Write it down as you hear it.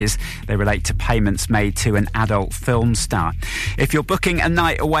They relate to payments made to an adult film star. If you're booking a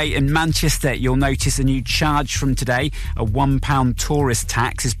night away in Manchester, you'll notice a new charge from today. A £1 tourist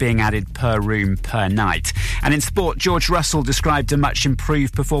tax is being added per room per night. And in sport, George Russell described a much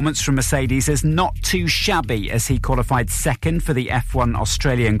improved performance from Mercedes as not too shabby as he qualified second for the F1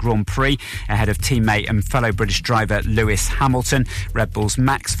 Australian Grand Prix ahead of teammate and fellow British driver Lewis Hamilton. Red Bull's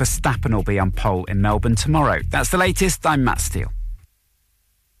Max Verstappen will be on pole in Melbourne tomorrow. That's the latest. I'm Matt Steele.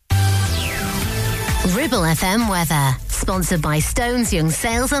 Ribble FM weather, sponsored by Stones Young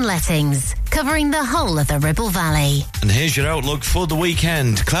Sales and Lettings, covering the whole of the Ribble Valley. And here's your outlook for the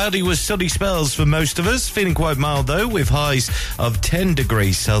weekend. Cloudy with sunny spells for most of us, feeling quite mild though, with highs of 10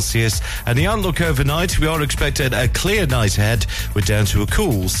 degrees Celsius. And the outlook overnight, we are expecting a clear night ahead. We're down to a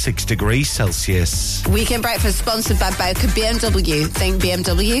cool 6 degrees Celsius. Weekend breakfast sponsored by Bowker BMW. Think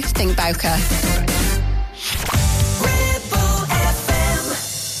BMW, think Bowker.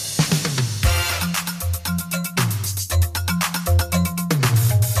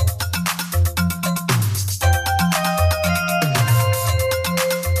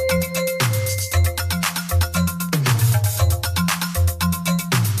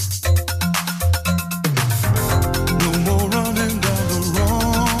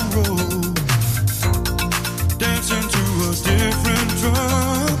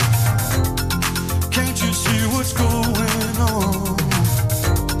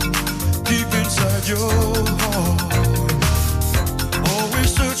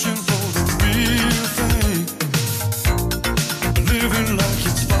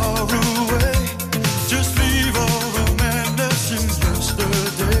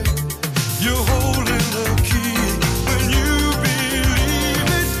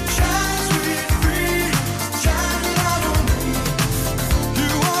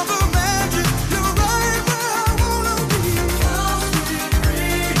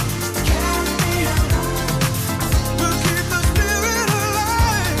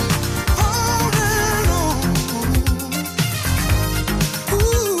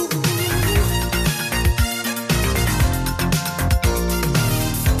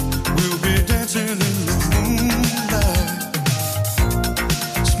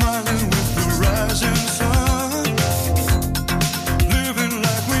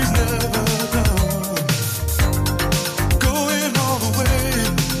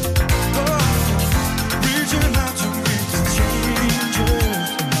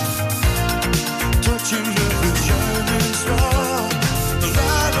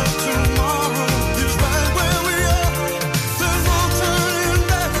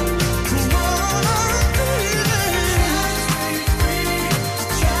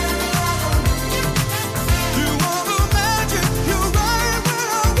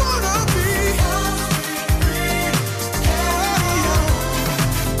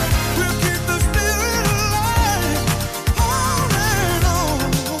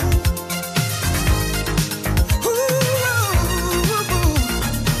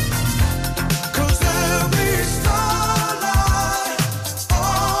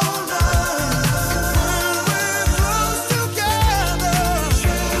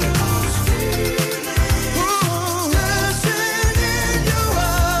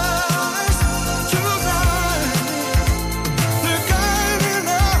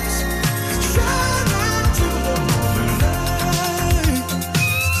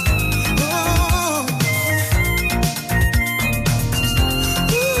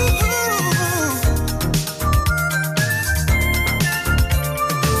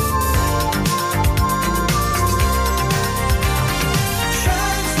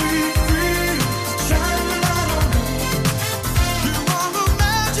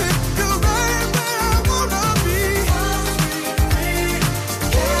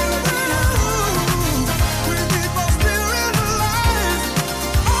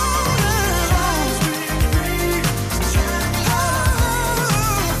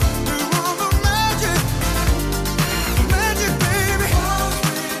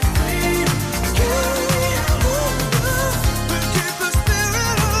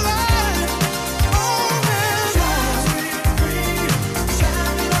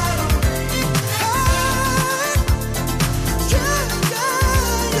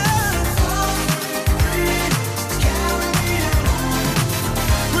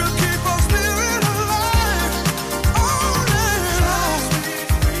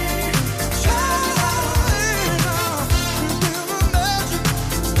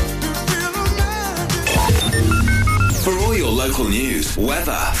 local news,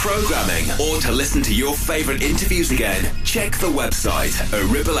 weather, programming, or to listen to your favourite interviews again, check the website at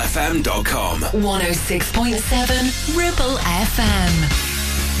ribblefm.com. 106.7 Ribble FM.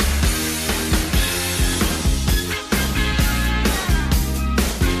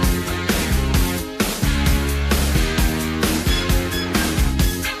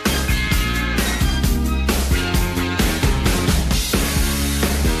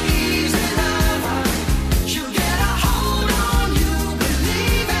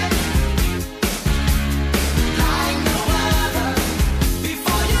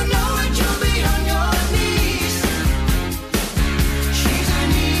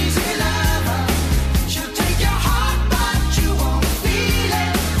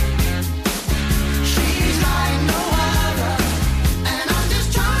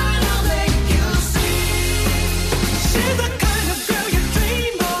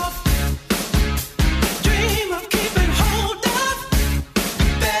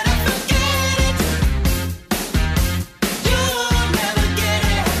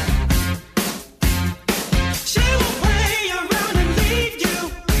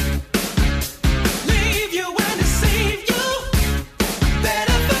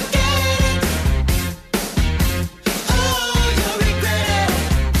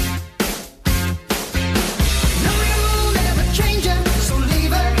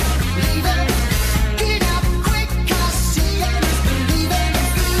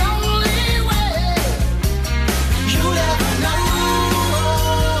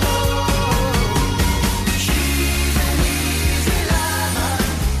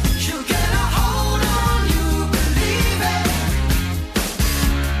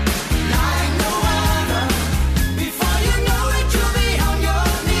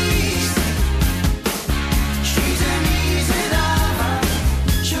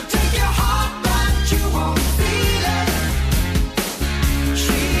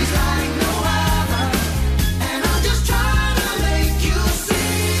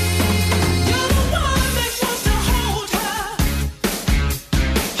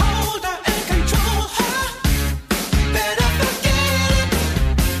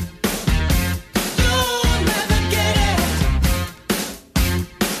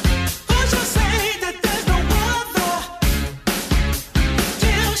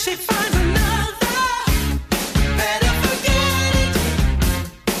 she finds another, better forget it.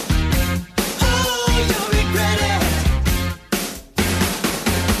 Oh, you'll regret it.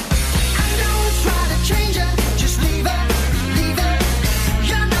 And don't try to change her, just leave her, leave her.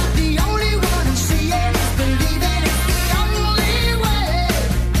 You're not the only one who's seeing it, believe it. It's the only way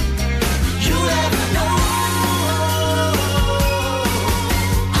you'll ever know.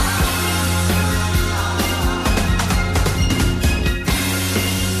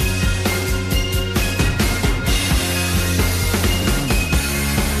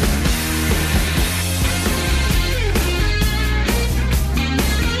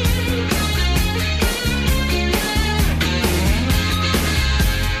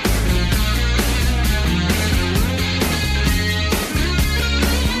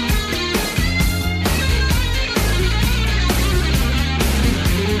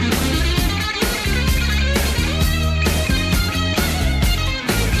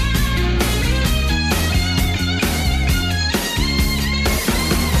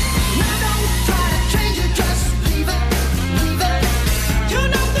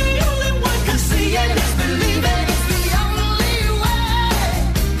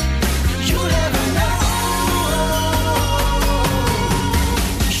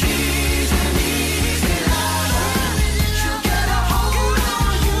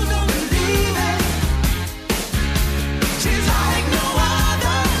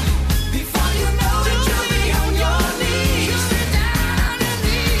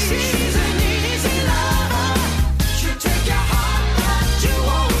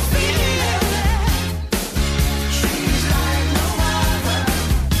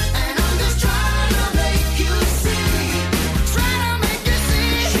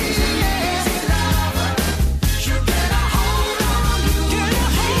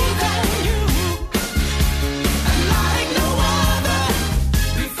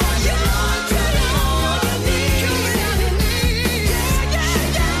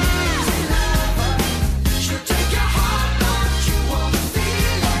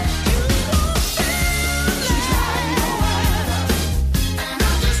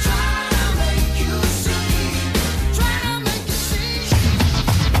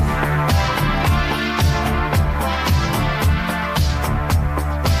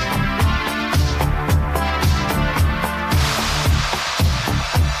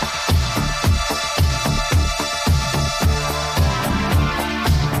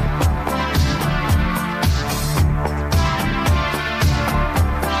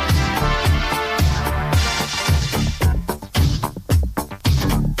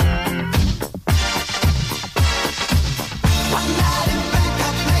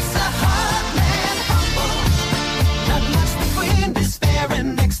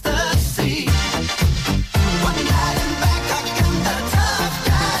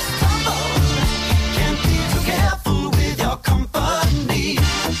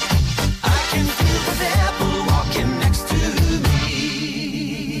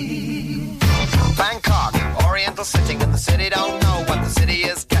 Sitting in the city, don't know what the city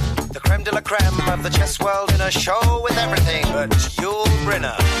is. Get the creme de la creme of the chess world in a show with everything but Yul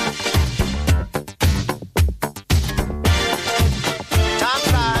Brynner. Time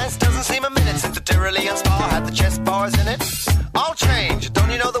flies, doesn't seem a minute since the Tyrolean Spa had the chess bars in it. All change,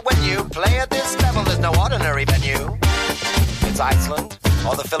 don't you know that when you play at this level, there's no ordinary venue. It's Iceland,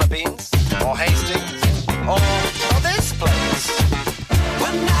 or the Philippines, or Hastings, or this place.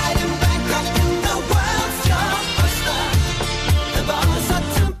 One night in Bangkok in the world's your oyster. The bars are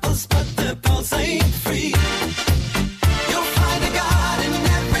temples, but the pulse ain't free. You'll find a god in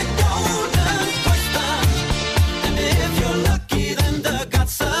every golden oyster. And if you're lucky, then the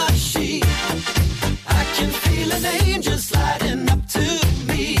god's a she. I can feel an angel sliding up to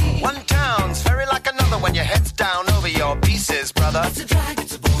me. One town's very like another when your head's down over your pieces, brother. It's a drag,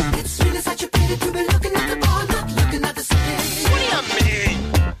 it's a bore, it's really such a pity to be looking at the bar, not looking at the city. What do you mean?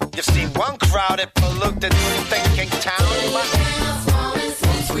 You've seen one crowded, polluted, thinking town.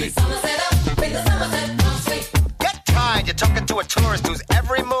 Get tired, you're talking to a tourist whose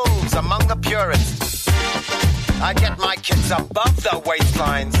every move's among the purists. I get my kids above the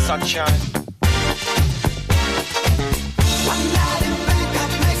waistline, sunshine. One night in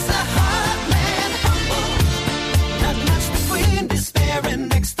Bangkok makes a hard man humble. Not much between despair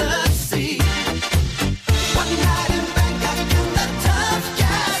and ecstasy. One night in Bangkok and the tough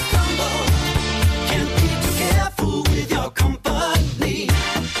guys crumble. Can't be too careful with your company.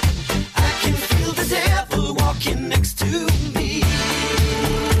 I can feel the devil walking next to me.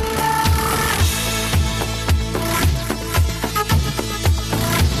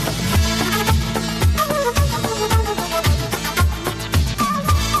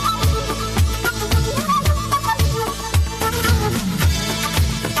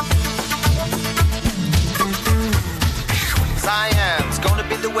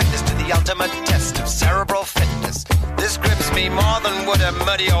 a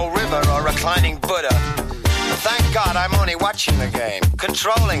muddy old river or reclining Buddha. Thank God I'm only watching the game,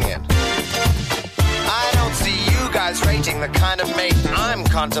 controlling it. I don't see you guys rating the kind of mate I'm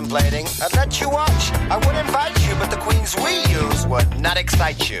contemplating. I'd let you watch, I would invite you, but the queens we use would not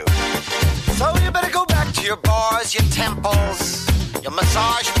excite you. So you better go back to your bars, your temples, your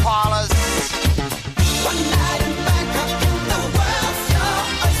massage parlors. One night in Bangkok and the world's your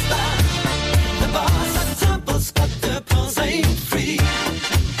oyster. The bars are temples, but the pearls ain't free.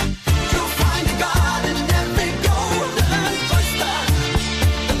 You'll find a god in every golden oyster.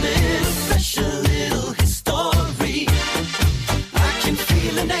 A little special little history. I can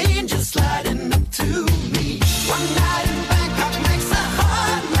feel an angel sliding up to me. One night in Bangkok makes a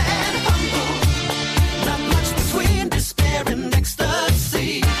hard man humble. Not much between despair and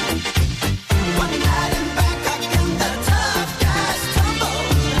ecstasy. One night in Bangkok and the tough guys tumble.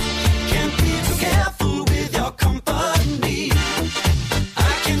 Can't be too careful with your company.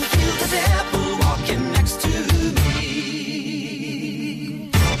 I can feel the devil walking next to me.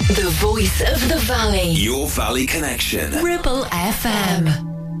 The voice of the valley. Your Valley Connection. Ribble FM.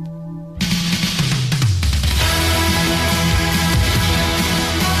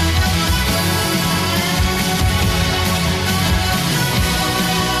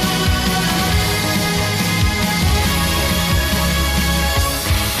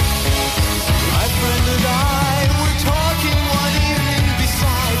 My friend and I were talking one evening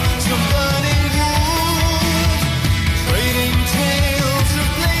beside some burning wood, trading tales of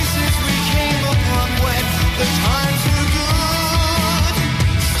places we came upon when the times were good.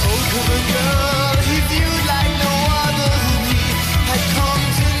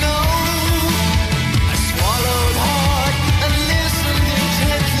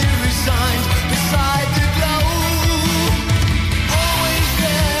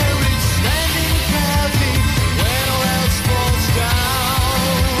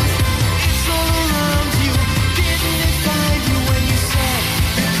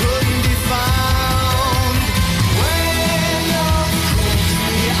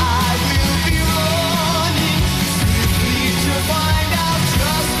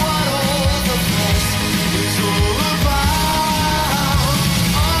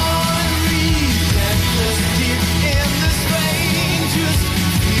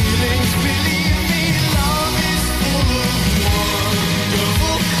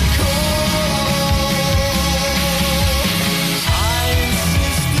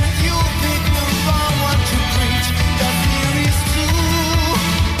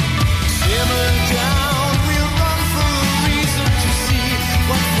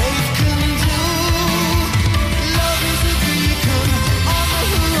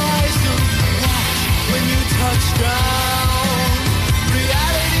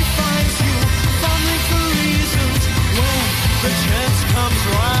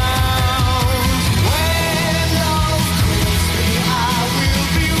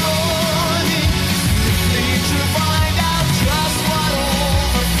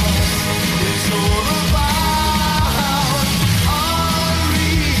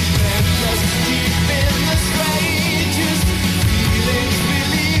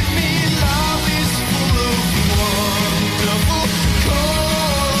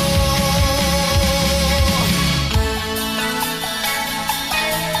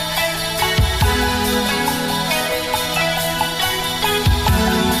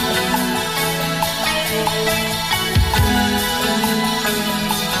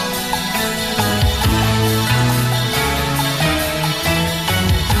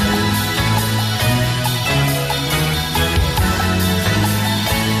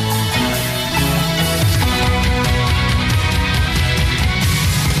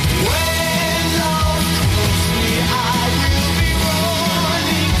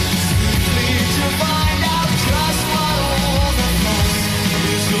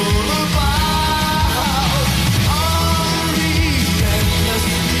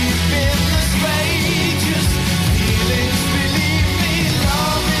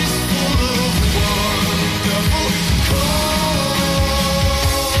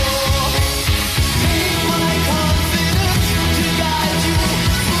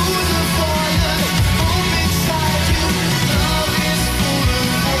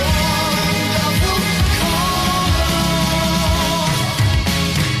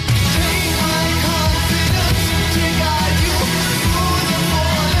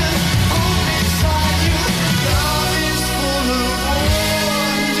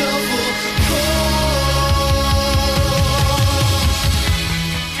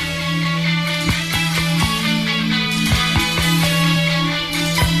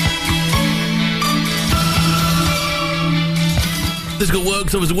 Physical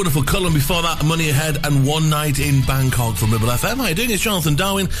Work, there was a wonderful colour, and before that, Money Ahead and One Night in Bangkok from Ribble FM. How you doing? It's Jonathan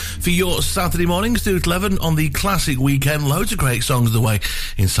Darwin for your Saturday mornings, 2 to 11 on the classic weekend. Loads of great songs the way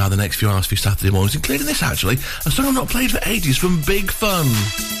inside the next few hours for your Saturday mornings, including this, actually, a song I've not played for ages from Big Fun.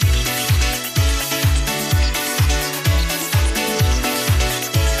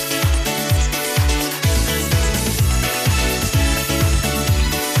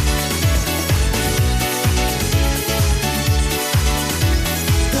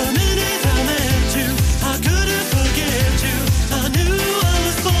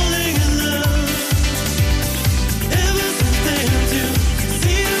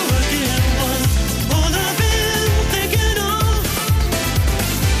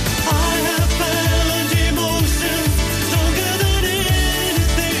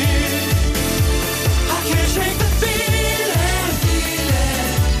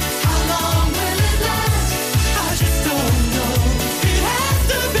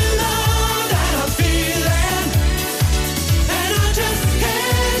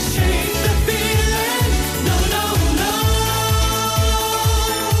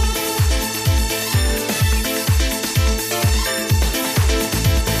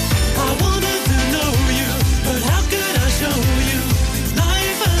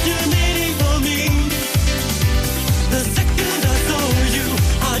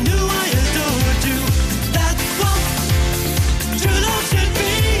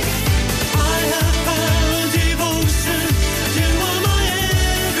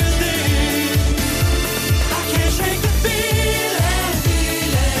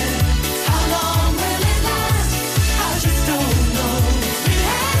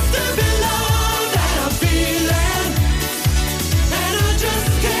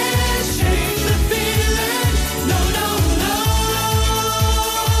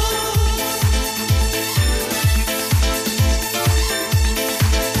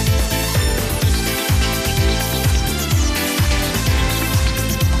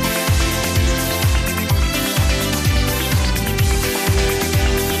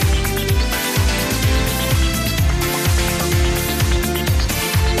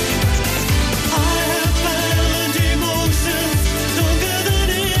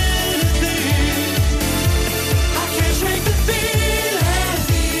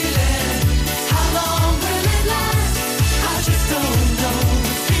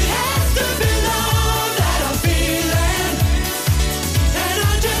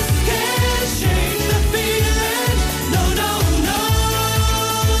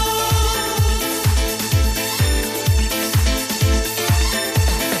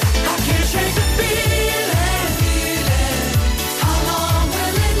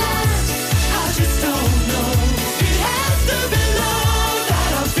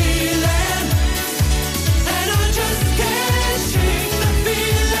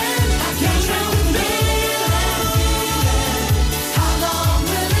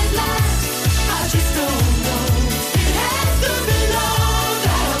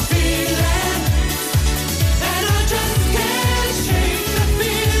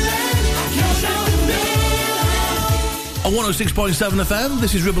 On 106.7 FM,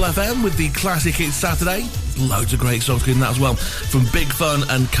 this is Ribble FM with the classic It's Saturday. Loads of great songs in that as well from Big Fun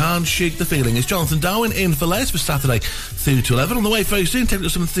and Can't Shake the Feeling. It's Jonathan Darwin in for Les for Saturday 2 to 11. On the way very soon, taking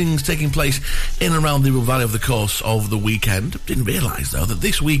up some things taking place in and around the Ribble Valley over the course of the weekend. Didn't realise though that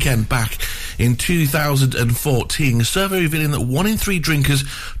this weekend back in 2014, a survey revealing that 1 in 3 drinkers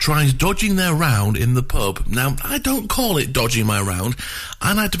tries dodging their round in the pub. Now, I don't call it dodging my round.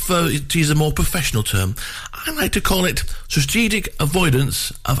 I like to prefer to use a more professional term. I like to call it strategic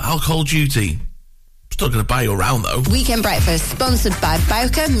avoidance of alcohol duty. Still going to buy you around though. Weekend Breakfast, sponsored by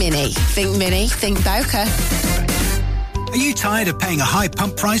Bowker Mini. Think Bowker. Are you tired of paying a high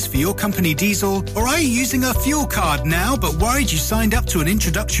pump price for your company diesel? Or are you using a fuel card now but worried you signed up to an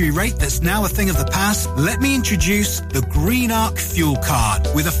introductory rate that's now a thing of the past? Let me introduce the Green Arc Fuel Card.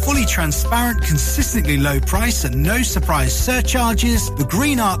 With a fully transparent, consistently low price and no surprise surcharges, the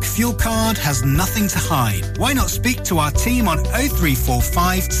Green Arc Fuel Card has nothing to hide. Why not speak to our team on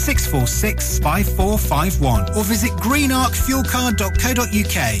 0345 646 5451 or visit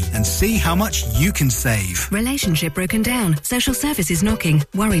greenarcfuelcard.co.uk and see how much you can save. Relationship broken down. Social services knocking.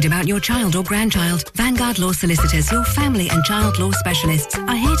 Worried about your child or grandchild? Vanguard Law Solicitors, your family and child law specialists,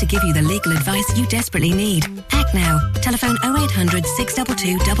 are here to give you the legal advice you desperately need. Act now. Telephone 0800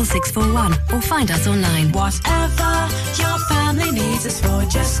 622 6641 or find us online. Whatever your family needs us for,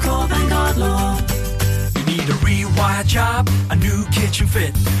 just call Vanguard Law. You need a rewire that job, a new kitchen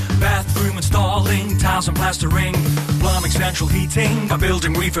fit, bathroom installing, tiles and plastering, plumbing, central heating, a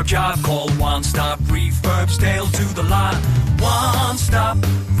building refurb job. Call One Stop Refurbs, Dale to the lot. One Stop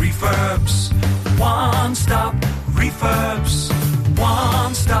Refurbs. One Stop Refurbs.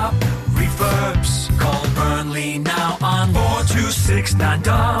 One Stop Refurbs. Call Burnley now on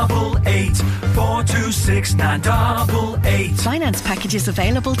 426-988. 426-988. Finance packages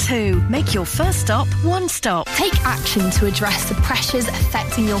available too. Make your first stop One Stop. Take action to address the pressures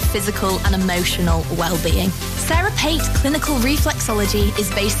affecting your physical and emotional well-being. Sarah Pate Clinical Reflexology is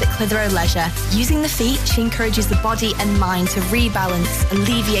based at Clitheroe Leisure. Using the feet, she encourages the body and mind to rebalance,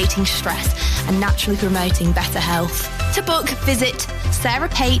 alleviating stress and naturally promoting better health. To book, visit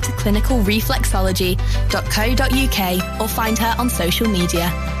sarahpateclinicalreflexology.co.uk or find her on social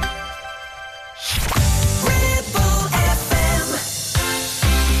media.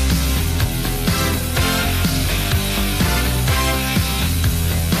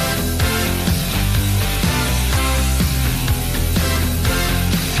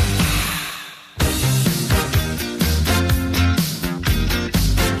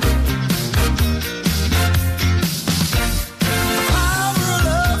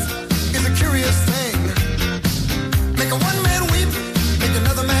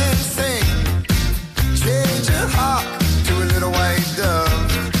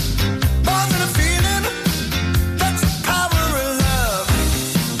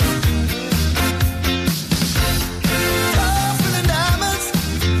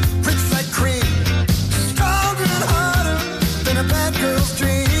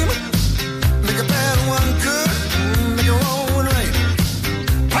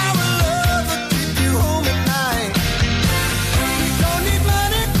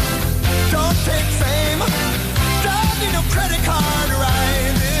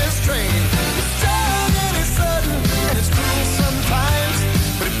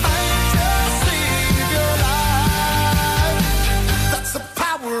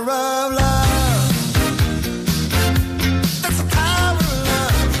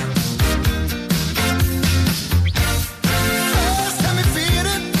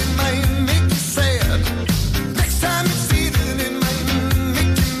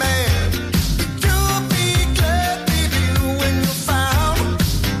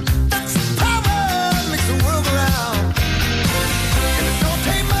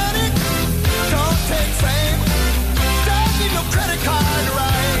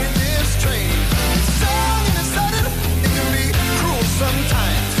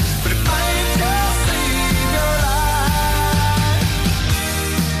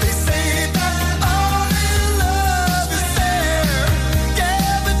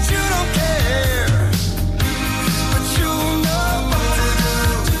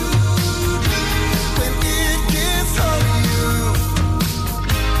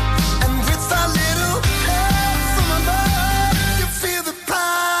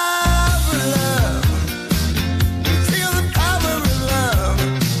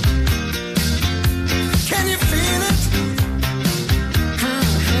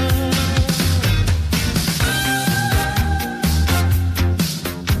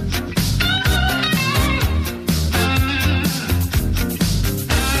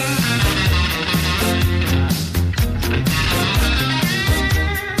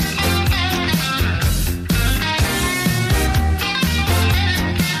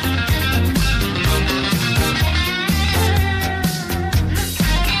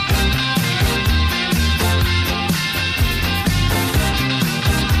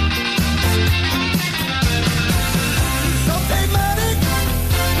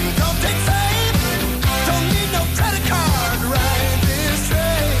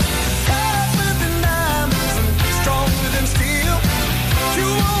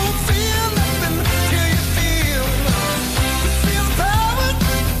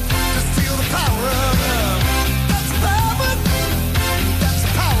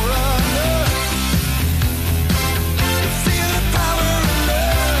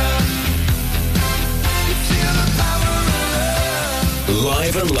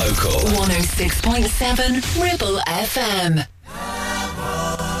 Live and local. 106.7 Ribble FM.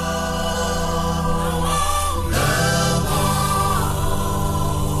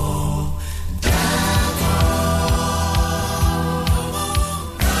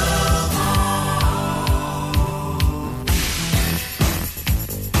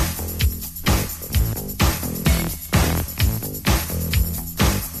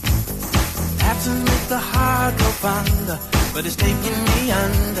 Have to make the heart go fonder, but it's taking me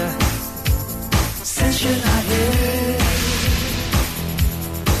under. Since you're not here,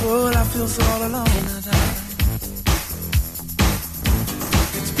 oh, I feel so all alone at times.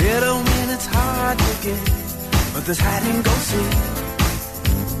 get her when it's hard to get, but this hide and go seek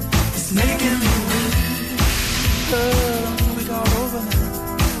is making me weak. We all over now.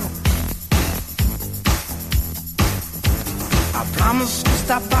 I promise to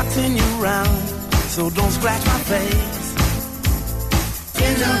stop boxing you round, so don't scratch my face.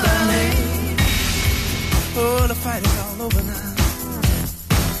 Tenderly. Oh, the fight is all over now.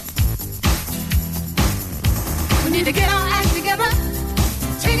 We need to get our act together,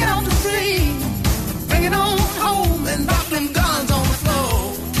 take it on the street, bring it on home and drop them guns on the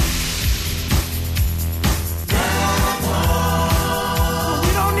floor. We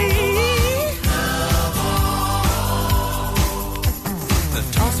don't need the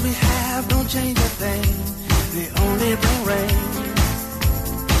talks we have don't change a thing. They only bring rain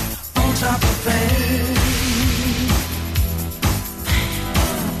on top of pain.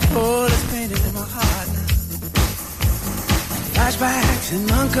 Oh, this pain is in my heart now. Flashbacks and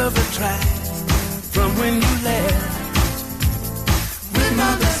uncovered tracks from when you left with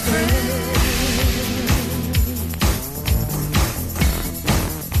my best friend.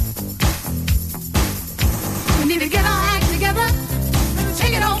 We need to get our act together,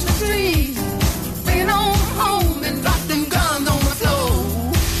 take it off the street, bring it on home and drop them guns on the floor.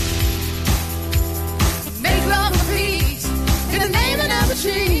 Make love and peace in the name of never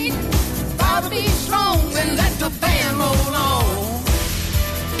cheat. Father, be strong and let the band roll on.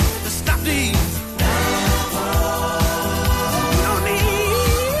 Stop these. We don't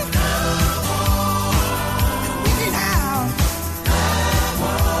need. We need out.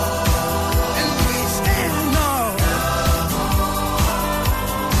 And we stand no.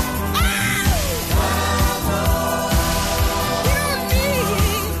 We don't need.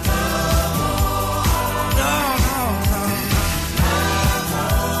 No.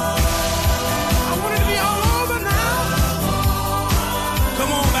 I want it to be all over now.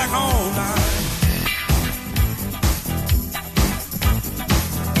 Come on back home now.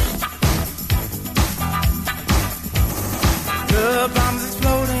 The bombs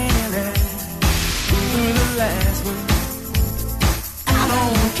exploding in there. Through the last one. I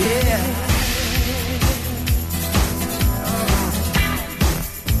don't care.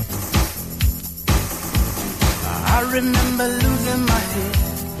 I remember losing my head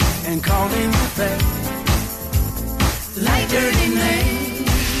and calling you back like dirty names.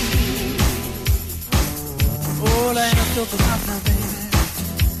 Oh, that ain't still the top now, baby.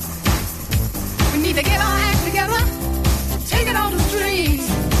 We need to get our act together, take it on the streets,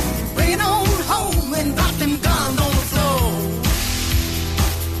 bring it on home and drop them guns on the floor.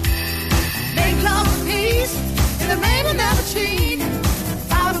 Make love and peace in the name of never cheat.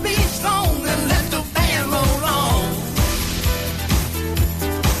 Vow to be strong and let the band roll on.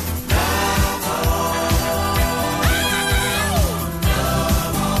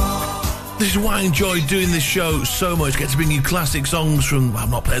 This is why I enjoy doing this show so much. Get to bring you classic songs from,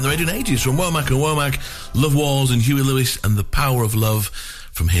 I'm not playing the radio in ages, from Womack and Womack, Love Wars and Huey Lewis and The Power of Love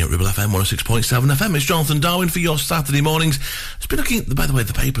from here at Ribble FM 106.7 FM. It's Jonathan Darwin for your Saturday mornings. I've been looking, by the way, at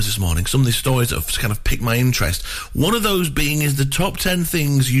the papers this morning, some of these stories that have kind of piqued my interest. One of those being is the top 10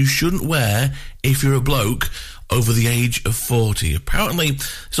 things you shouldn't wear if you're a bloke over the age of 40. Apparently,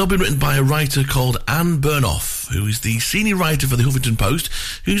 it's all been written by a writer called Anne Burnoff, who is the senior writer for the Huffington Post,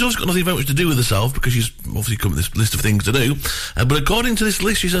 who's also got nothing very much to do with herself because she's obviously come up with this list of things to do. But according to this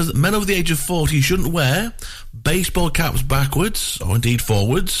list, she says that men over the age of 40 shouldn't wear baseball caps backwards, or indeed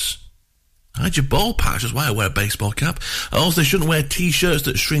forwards. Hide your ball patch, that's why I wear a baseball cap. Also, they shouldn't wear T-shirts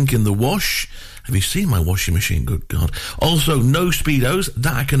that shrink in the wash. Have you seen my washing machine? Good God. Also, no Speedos.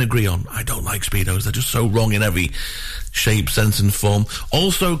 That I can agree on. I don't like Speedos. They're just so wrong in every shape, sense and form.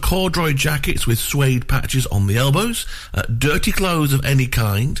 Also, corduroy jackets with suede patches on the elbows. Dirty clothes of any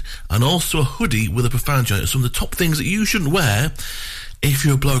kind. And also a hoodie with a profound joint. Some of the top things that you shouldn't wear if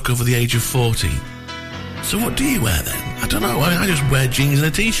you're a bloke over the age of 40. So what do you wear then? I don't know. I just wear jeans and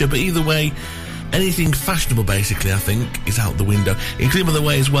a T-shirt. But either way, anything fashionable, basically, I think, is out the window. Including, by the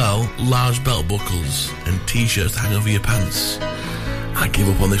way, as well, large belt buckles and T-shirts to hang over your pants. I give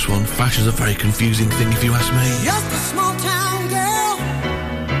up on this one. Fashion's a very confusing thing, if you ask me. Just a small town girl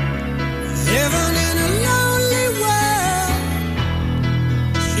living in a lonely world.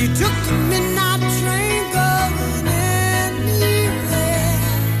 She took the midnight train going anywhere.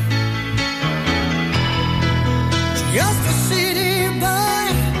 Just a city boy,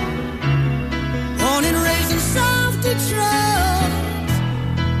 born and raised in South Detroit.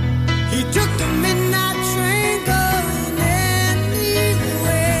 He took the midnight train going anywhere.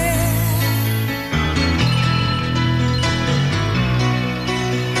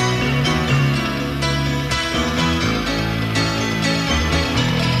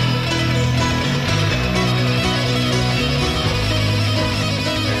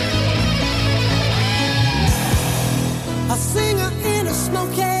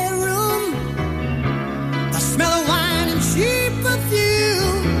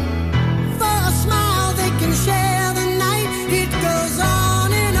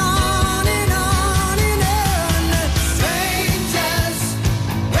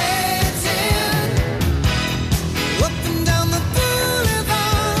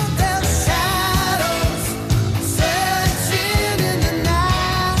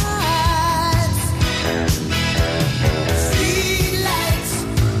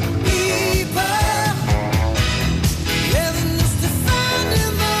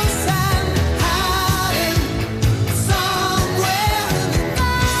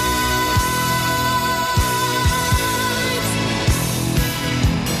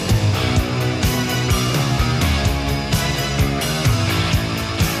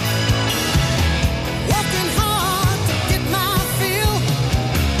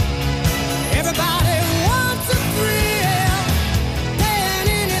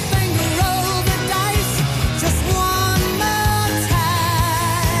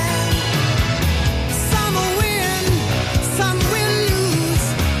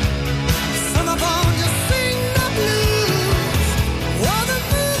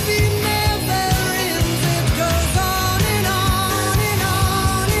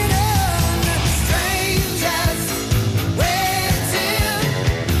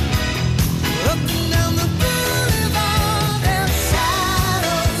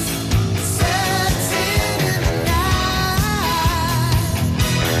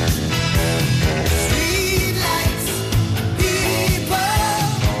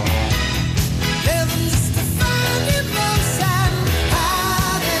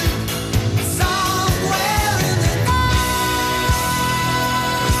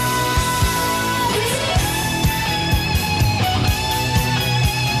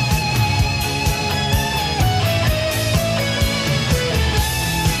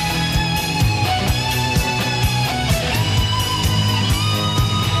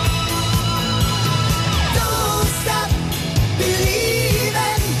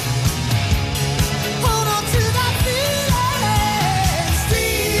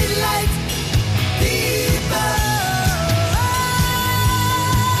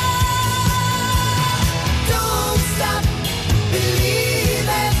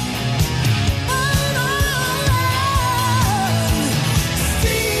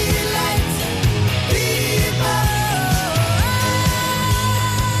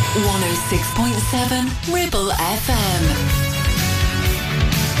 106.7 Ribble FM.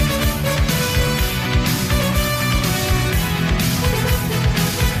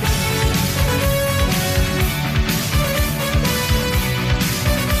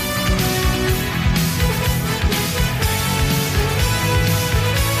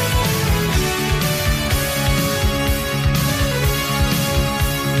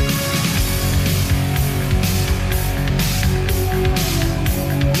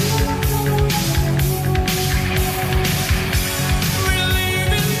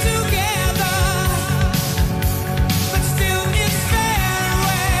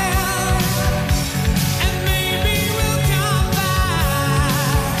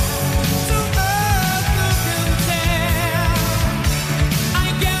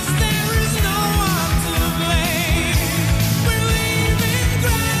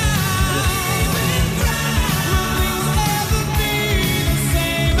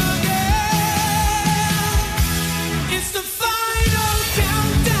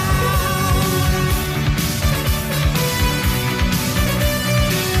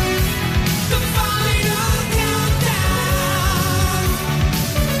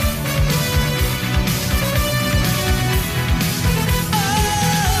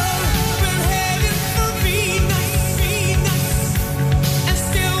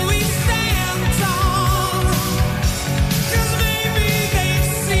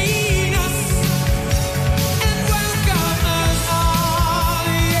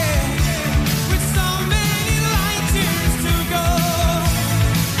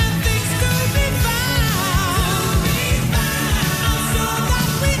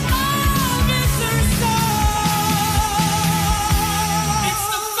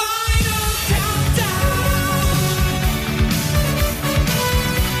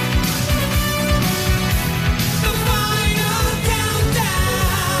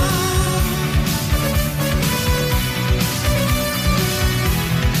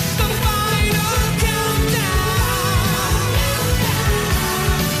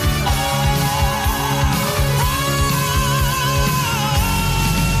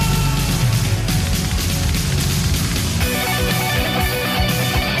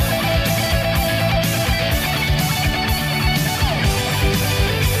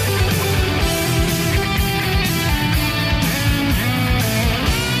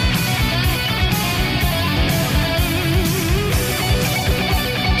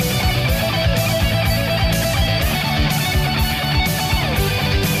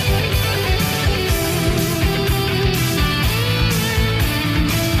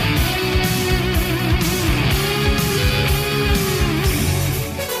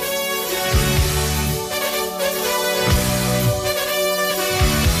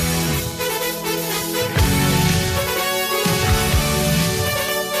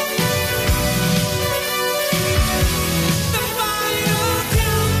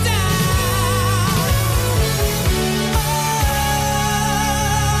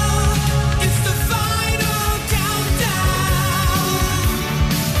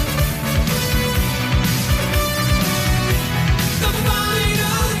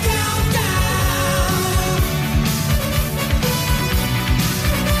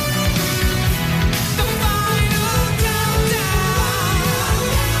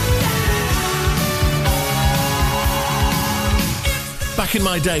 Back in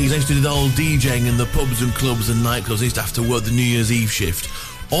my days, I used to do the whole DJing in the pubs and clubs and nightclubs. I used to have to work the New Year's Eve shift.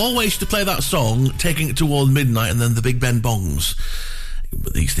 Always to play that song, taking it toward midnight, and then the Big Ben bongs.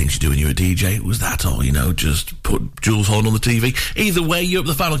 But these things you do when you're a DJ, was that all, you know, just put Jules Horn on the TV. Either way, you're up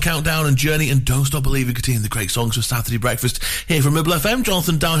the final countdown and journey, and don't stop believing, continuing the great songs for Saturday breakfast here from Ribble FM.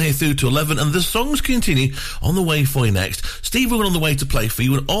 Jonathan down here through to 11, and the songs continue on the way for you next. Steve Wood on the way to play for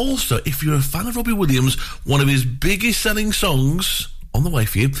you, and also, if you're a fan of Robbie Williams, one of his biggest selling songs on the way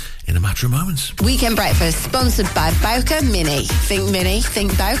for you in a matter of moments. Weekend Breakfast, sponsored by Bowker Mini.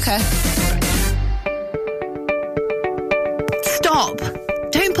 Think Bowker. Stop!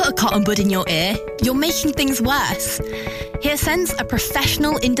 Don't put a cotton bud in your ear. You're making things worse. HearSense are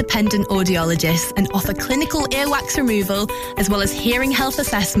professional independent audiologists and offer clinical earwax removal as well as hearing health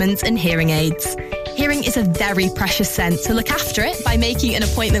assessments and hearing aids. Hearing is a very precious sense, so look after it by making an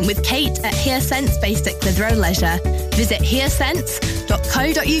appointment with Kate at HearSense based at Clitheroe Leisure. Visit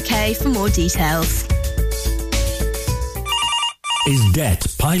hearsense.co.uk for more details. Is debt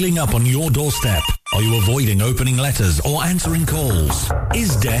piling up on your doorstep? Are you avoiding opening letters or answering calls?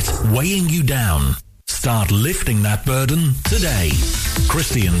 Is debt weighing you down? Start lifting that burden today.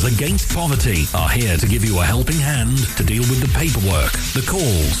 Christians Against Poverty are here to give you a helping hand to deal with the paperwork, the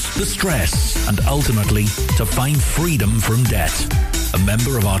calls, the stress, and ultimately to find freedom from debt. A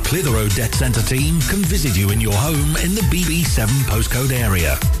member of our Clitheroe Debt Centre team can visit you in your home in the BB7 postcode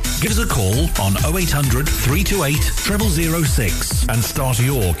area. Give us a call on 0800 328 0006 and start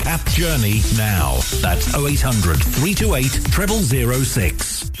your CAP journey now. That's 0800 328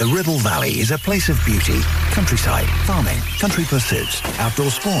 0006. The Ribble Valley is a place of beauty, countryside, farming, country pursuits, outdoor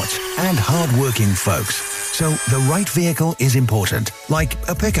sports, and hard-working folks. So the right vehicle is important, like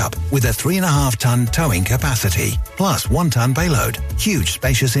a pickup with a 3.5-ton towing capacity, plus 1-ton payload, huge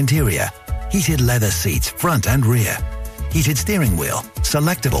spacious interior, heated leather seats front and rear, heated steering wheel,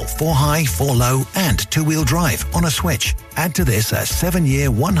 selectable 4-high, 4-low, and 2-wheel drive on a switch. Add to this a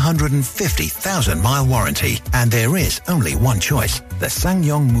 7-year, 150,000-mile warranty, and there is only one choice, the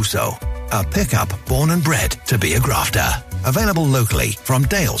SsangYong Musso, a pickup born and bred to be a grafter. Available locally from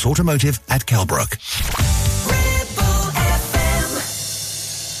Dales Automotive at Kelbrook.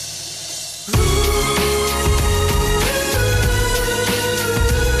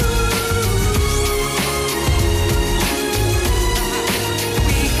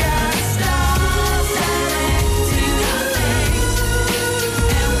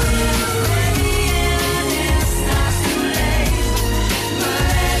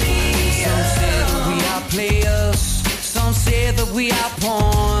 We are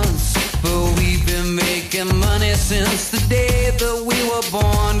pawns, but we've been making money since the day that we were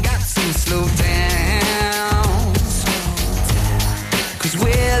born. Got some slow downs, 'cause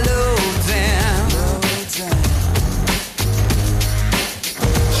we're low down.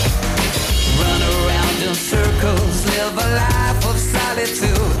 Run around in circles, live a life of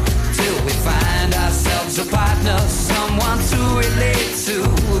solitude, till we find ourselves a partner, someone to relate to.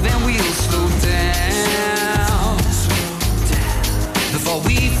 Then we'll slow down before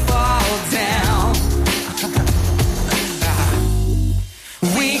we fall down.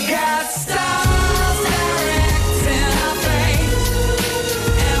 We got stars directing our fate,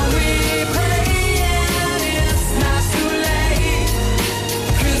 and we praying it's not too late,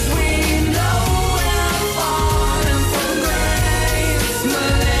 'cause we know we're falling from grace.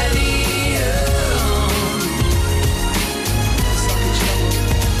 Millennium.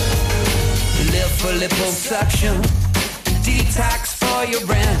 Live for liposuction, detox for your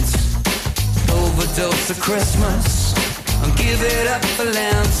rent, overdose of Christmas, and give it up for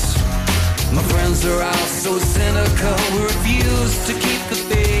Lent. My friends are all so cynical, we refuse to keep the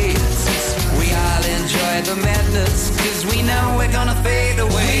faith. We all enjoy the madness, 'cause we know we're gonna fade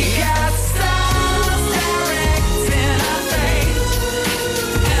away. We got stars directing our fate,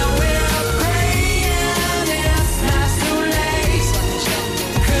 and we're praying it's not too late,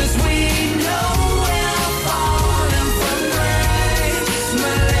 'cause we know we're falling from grace.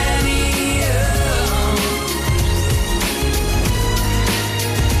 Millennium.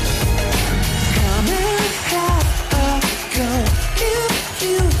 Come and have a go if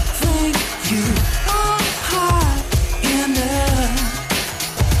you think you are hot enough.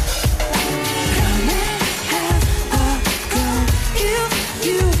 Come and have a go if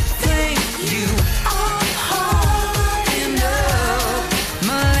you think you are hot enough.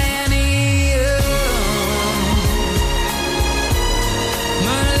 Millennium.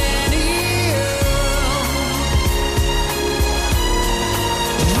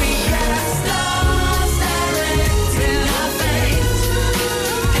 We got stars directing our fate,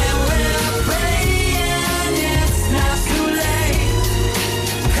 and we're praying it's not too late,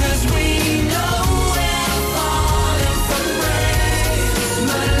 'cause we know we're falling from grace.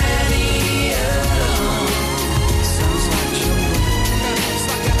 Millennium. Sounds like jungle.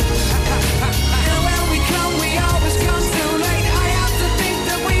 And when we come, we always come too late. I have to think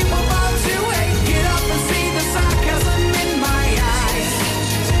that we were born to hate. Get up and see the sarcasm in my eyes.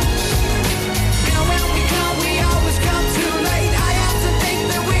 And when we come, we always come too late. I have to think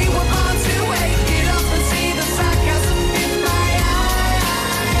that we were born to hate. Get up and see the sarcasm in my eyes.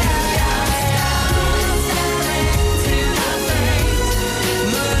 Directing our fate.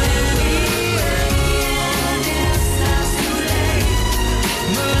 Millennium. It's not too late.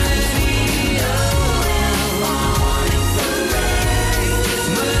 Millennium. Falling from grace.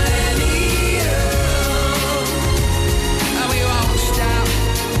 Millennium. And we won't stop.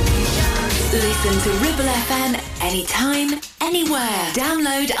 Listen to Ribble FM anytime, anywhere.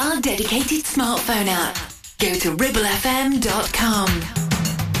 Download our dedicated smartphone app. Go to ribblefm.com.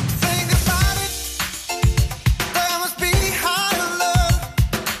 There must be higher love,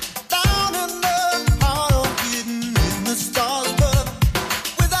 down in the heart or hidden in the stars, but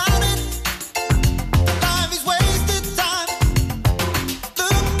without it, life is wasted time.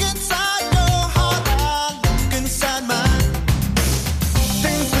 Look inside your heart, I look inside mine.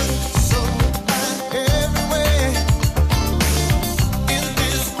 Things look so bad everywhere. In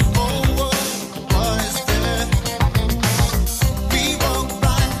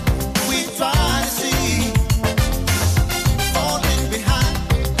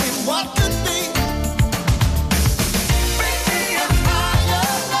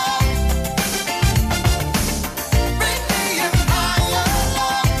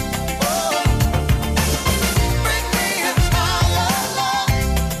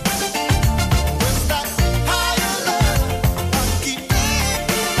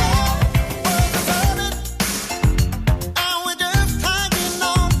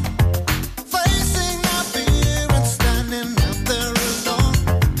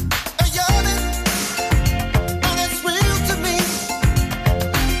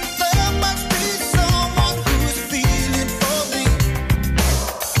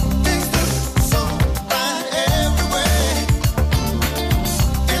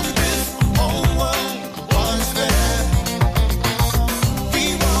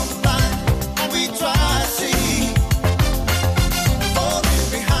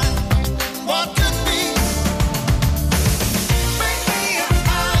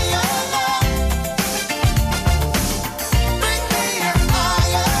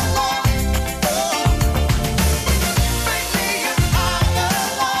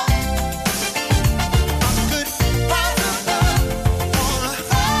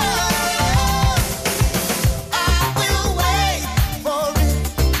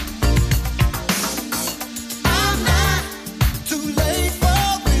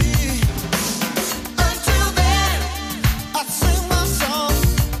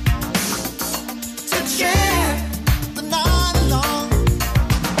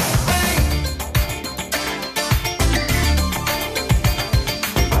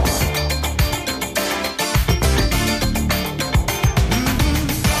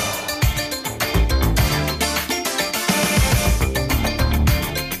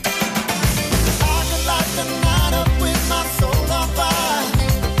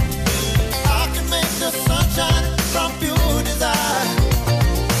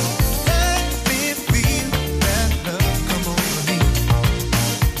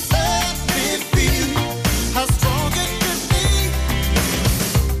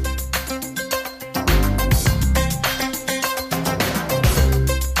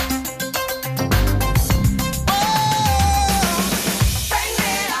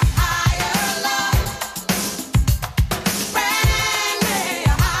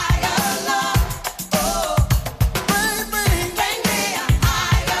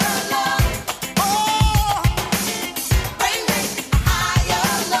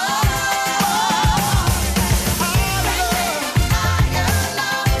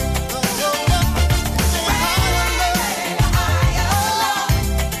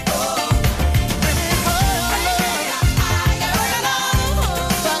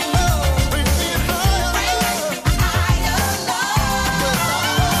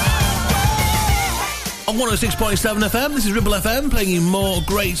 106.7 FM, this is Ribble FM, playing you more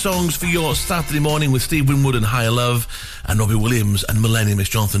great songs for your Saturday morning with Steve Winwood and Higher Love and Robbie Williams and Millennium. It's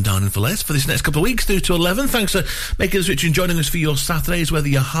Jonathan Down in for less for this next couple of weeks, through to 11. Thanks for making the switch and joining us for your Saturdays, whether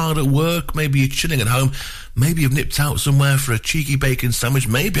you're hard at work, maybe you're chilling at home, maybe you've nipped out somewhere for a cheeky bacon sandwich,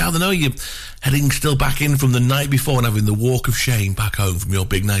 maybe, I don't know, you're heading still back in from the night before and having the walk of shame back home from your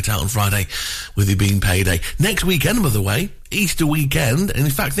big night out on Friday with it being payday. Next weekend, by the way, Easter weekend, and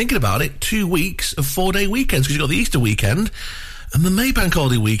in fact, thinking about it, 2 weeks of 4-day weekends, because you've got the Easter weekend and the Maybank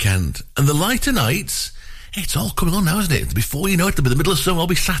holiday weekend, and the lighter nights. It's all coming on now, isn't it? Before you know it, it'll be the middle of summer. I'll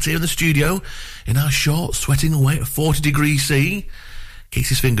be sat here in the studio in our shorts, sweating away at 40 degrees C. Keeps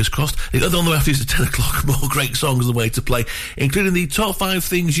his fingers crossed. The other on the way after is at 10 o'clock. More great songs on the way to play, including the top 5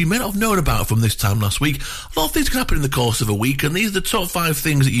 things you may not have known about from this time last week. A lot of things can happen in the course of a week, and these are the top 5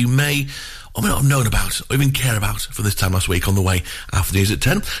 things that you may or may not have known about, or even care about from this time last week on the way after news at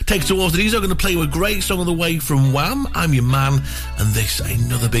 10. Take towards the news. I'm going to play you a great song on the way from Wham! I'm Your Man, and this,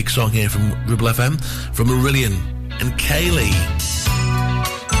 another big song here from Ribble FM, from Marillion and Kaylee.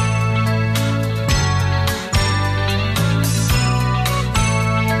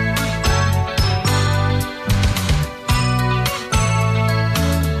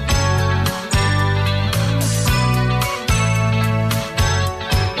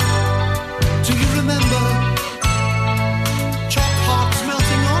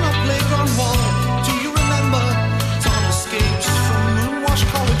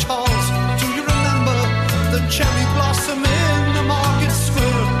 Cherry blossom in the market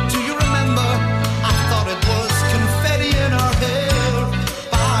square. Do you remember? I thought it was confetti in our hair.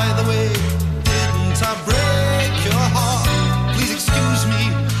 By the way, didn't I break your heart? Please excuse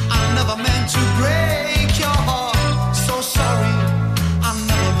me, I never meant to break your heart. So sorry, I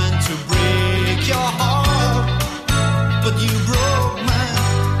never meant to break your heart, but you broke mine.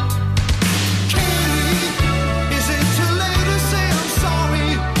 Katie, is it too late to say I'm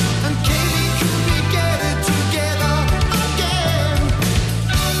sorry? And Katie, could we get it together again?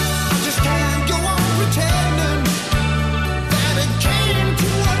 I just can't go on pretending that it came to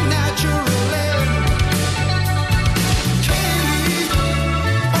a natural end. Katie,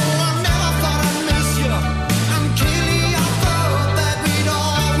 oh, I never thought I'd miss you. And Katie, I thought that we'd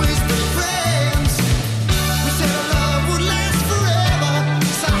always be friends. We said our love would last forever,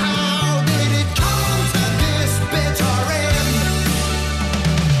 so how did it come to this bitter end?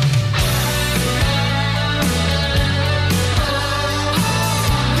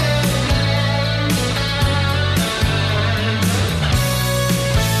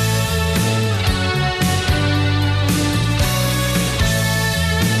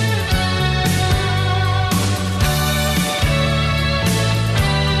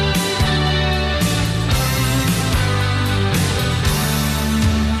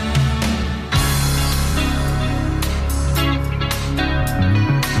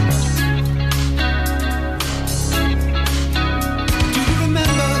 Do you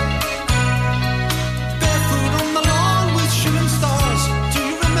remember barefoot on the lawn with shooting stars? Do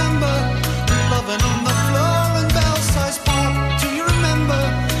you remember loving on the floor in Belsize Park? Do you remember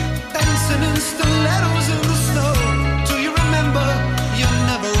dancing in stilettos in the snow? Do you remember you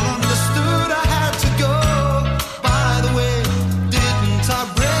never understood I had to go? By the way, didn't I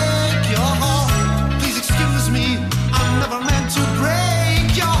break your heart? Please excuse me, I never meant to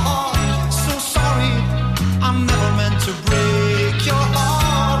break your heart. So sorry, I never meant to break your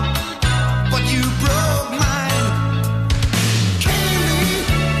heart, but you broke mine. Kaylee,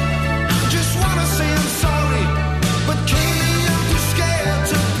 I just wanna say I'm sorry, but Kaylee, I'm too scared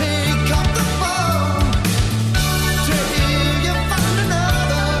to pick up the phone. To hear you find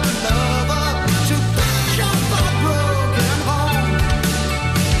another lover to patch up a broken home.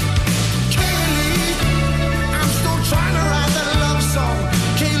 Kaylee, I'm still trying to write that love song.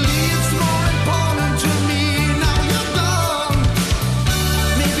 Kaylee, it's more important to me now you're gone.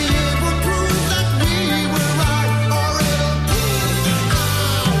 Maybe it will prove that we were right, or it'll prove that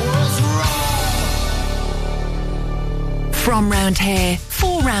I was wrong. From round here,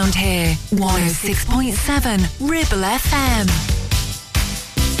 for round here, 106.7 Ribble FM.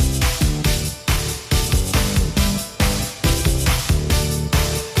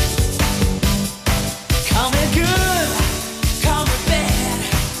 Call me good, call me bad,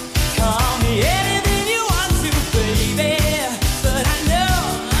 call me anything you want to, baby. But I know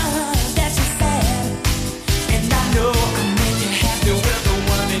that you're sad, and I know I make you happy with the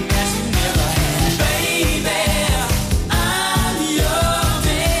one that you never had. Baby, I'm your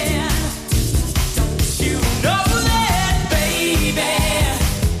man. Don't you know that, baby?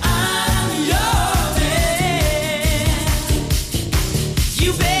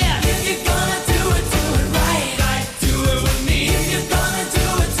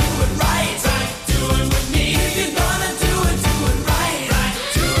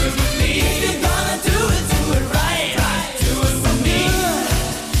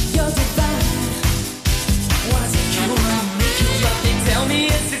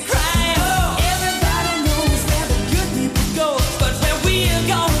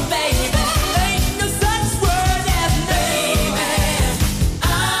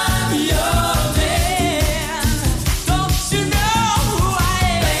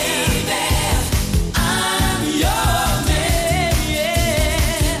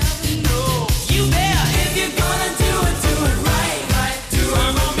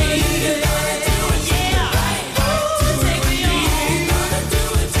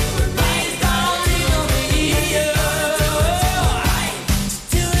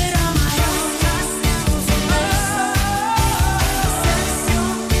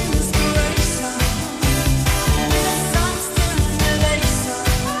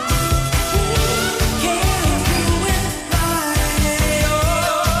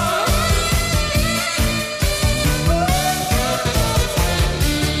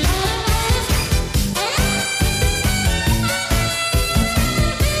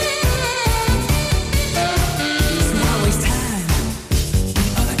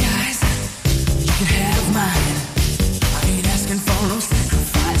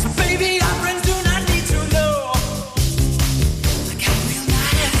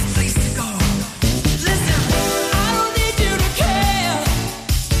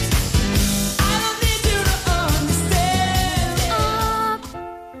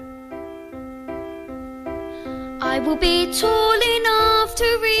 tall enough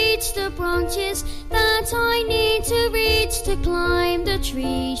to reach the branches that I need to reach to climb the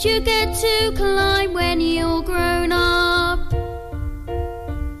trees you get to climb when you're grown up.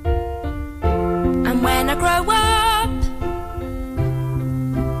 And when I grow up,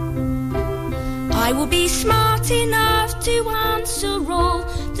 I will be smart enough to answer all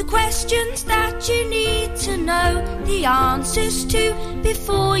the questions that you need to know the answers to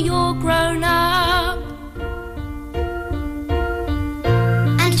before you're grown up.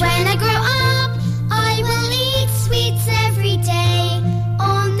 And when I grow up, I will eat sweets every day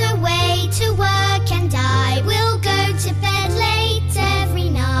on the way to work, and I will go to bed late every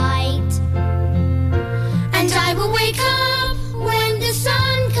night. And I will wake up when the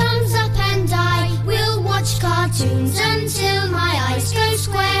sun comes up, and I will watch cartoons until my eyes go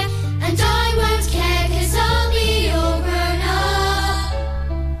square, and I won't care 'cause I'll be all grown up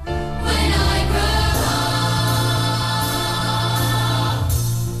when I grow up.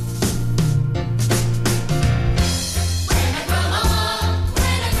 When I grow up,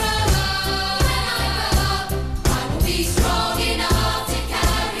 when I grow up, when I grow up, I will be strong enough to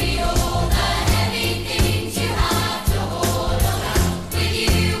carry all the heavy things you have to haul around with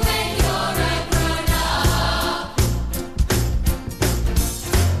you when you're a grown up.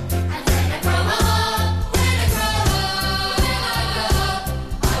 And when I grow up, when I grow up, when I grow up,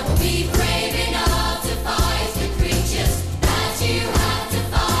 I will be brave enough to fight the creatures that you have to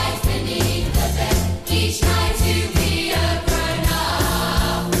fight beneath the bed each night to be a grown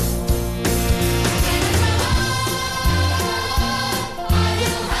up. When I grow up, I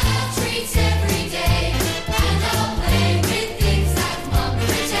will have treats every day, and I'll play with things that Mum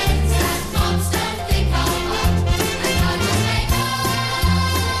pretends that mums don't think are fun. And I will wake up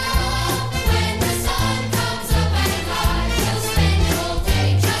when the sun comes up, and I will spend all day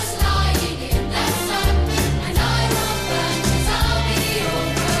just lying in the sun. And I won't burn 'cause I'll be all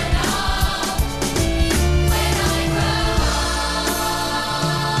grown up when I grow up.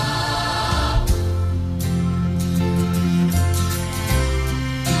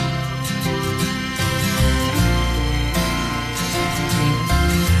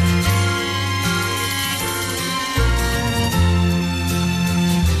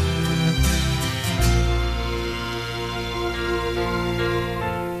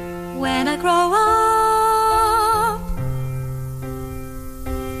 When I grow up,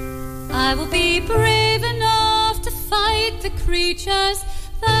 I will be brave enough to fight the creatures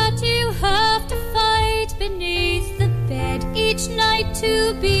that you have to fight beneath the bed each night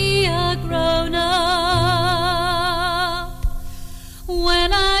to be a grown up.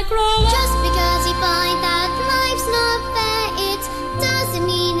 When I grow up, Just because you find that life's not fair, it doesn't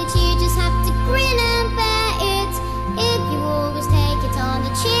mean that you just have to grin and bear it. If you always take it on the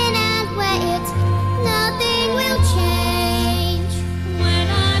chin and wear it, nothing will change. when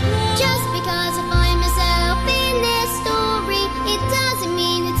I grow Just because I find myself in this story, it doesn't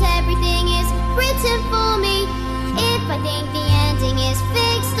mean that everything is written for me. If I think the ending is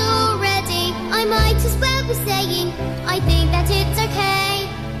fixed already, I might as well be saying I think that it's okay,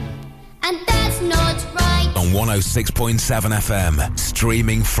 and that's not right. On 106.7 FM,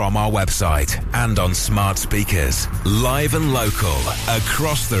 streaming from our website and on smart speakers, live and local,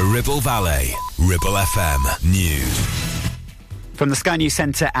 across the Ribble Valley. Ribble FM News. From the Sky News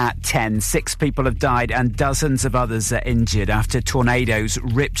Centre at 10, 6 people have died and dozens of others are injured after tornadoes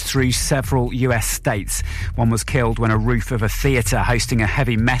ripped through several US states. One was killed when a roof of a theatre hosting a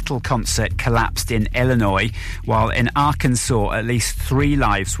heavy metal concert collapsed in Illinois, while in Arkansas at least 3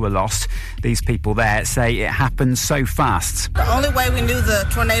 lives were lost. These people there say it happened so fast. The only way we knew the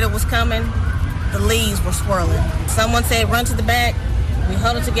tornado was coming, the leaves were swirling. Someone said, run to the back. We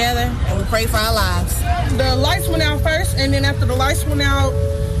huddled together and we prayed for our lives. The lights went out first, and then after the lights went out,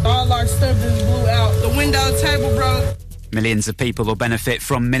 all our stuff just blew out. The window table broke. Millions of people will benefit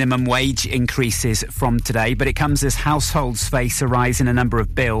from minimum wage increases from today, but it comes as households face a rise in a number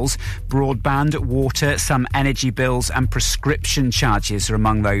of bills. Broadband, water, some energy bills and prescription charges are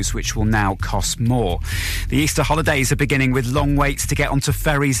among those which will now cost more. The Easter holidays are beginning with long waits to get onto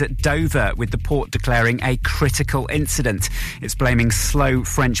ferries at Dover, with the port declaring a critical incident. It's blaming slow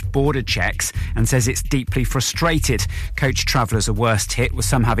French border checks and says it's deeply frustrated. Coach travellers are worst hit, with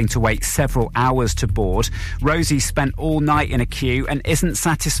some having to wait several hours to board. Rosie spent all night in a queue and isn't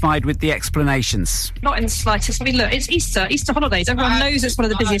satisfied with the explanations. Not in the slightest. I mean, look, it's Easter holidays. Everyone knows it's one of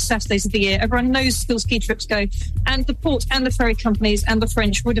the busiest Saturdays of the year. Everyone knows school ski trips go. And the port and the ferry companies and the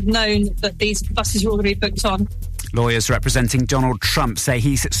French would have known that these buses were already booked on. Lawyers representing Donald Trump say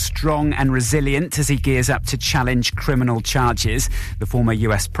he's strong and resilient as he gears up to challenge criminal charges. The former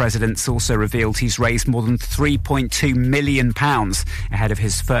US president's also revealed he's raised more than £3.2 million ahead of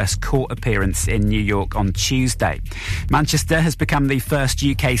his first court appearance in New York on Tuesday. Manchester has become the first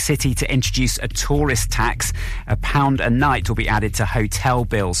UK city to introduce a tourist tax. £1 a night will be added to hotel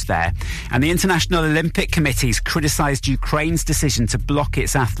bills there. And the International Olympic Committee's criticised Ukraine's decision to block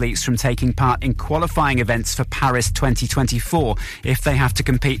its athletes from taking part in qualifying events for Paris 2024 if they have to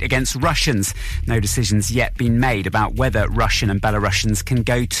compete against Russians. No decisions yet been made about whether Russian and Belarusians can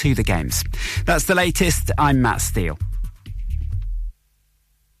go to the Games. That's the latest. I'm Matt Steele.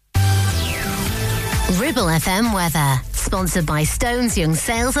 Ribble FM weather, sponsored by Stones Young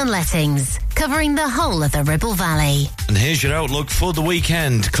Sales and Lettings, covering the whole of the Ribble Valley. And here's your outlook for the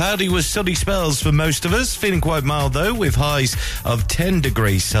weekend. Cloudy with sunny spells for most of us, feeling quite mild though, with highs of 10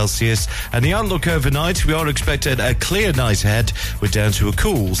 degrees Celsius. And the outlook overnight, we are expected a clear night ahead. We're down to a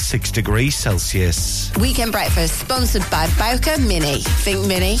cool 6 degrees Celsius. Weekend breakfast sponsored by Bowker Mini.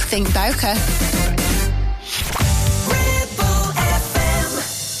 Think Bowker.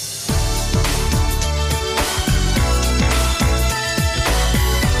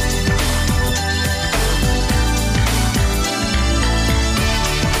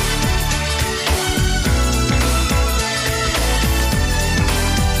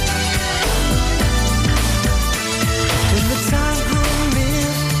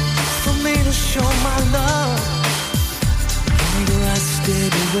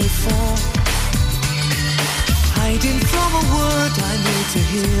 Hiding from a word I need to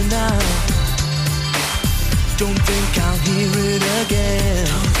hear now. Don't think I'll hear it again.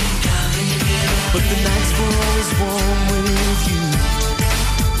 But the nights were always warm with you,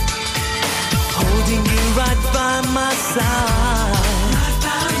 holding you right by my side.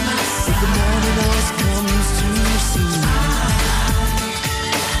 But the morning always comes too soon.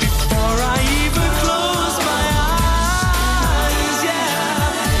 Before I even close my eyes, yeah.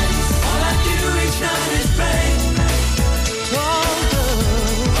 All I do each night is pray.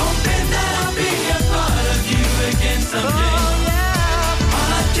 Hoping that I'll be a part of you again someday.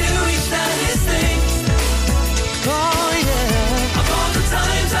 All I do each night is think. Of all the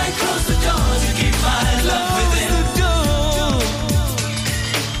times I close the door to keep my love within.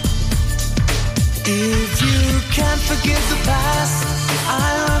 If you can't forgive the past, I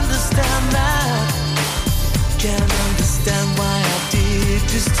understand that. Can't understand why I did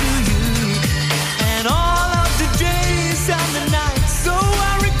this to you. And all of the days and the nights, so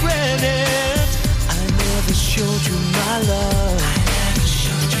I regret it. I never showed you my love.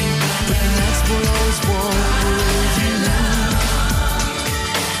 But the nights were always warm with you,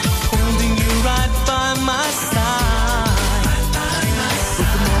 holding you right by my side. But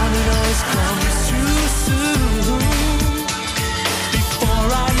the morning always comes too soon. Before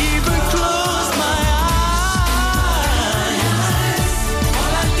I even close my eyes,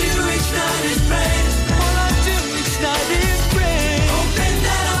 all I do each night is pray. All I do each night is pray. Hoping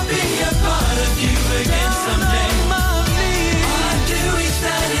that I'll be a part of you again someday. All I do each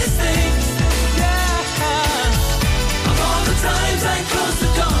night is think. Of all the times I close the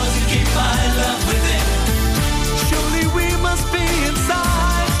door to keep my love within. Surely we must be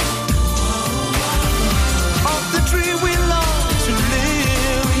inside of the tree we long to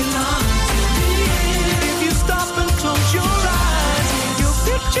live. If you stop and close your eyes, you'll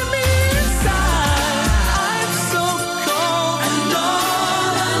picture me inside. I'm so cold and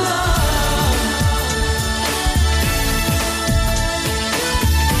all alone.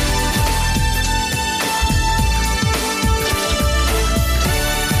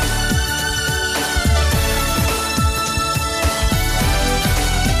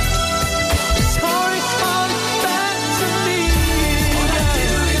 Sorry, come back to me. All I do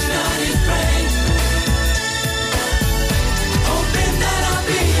each night is pray. Hoping that I'll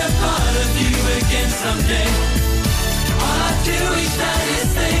be a part of you again someday. All I do each night is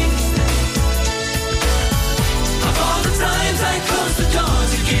think. Of all the times I close the door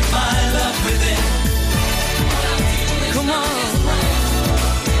to keep my love within. Come on,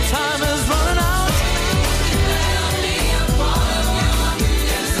 time is running out.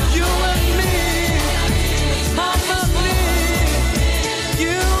 You and me, half of me.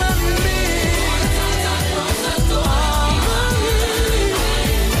 You and me,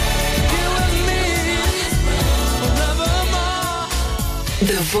 you and me, forevermore.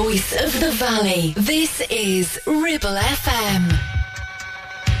 The voice of the valley. This is Ribble FM.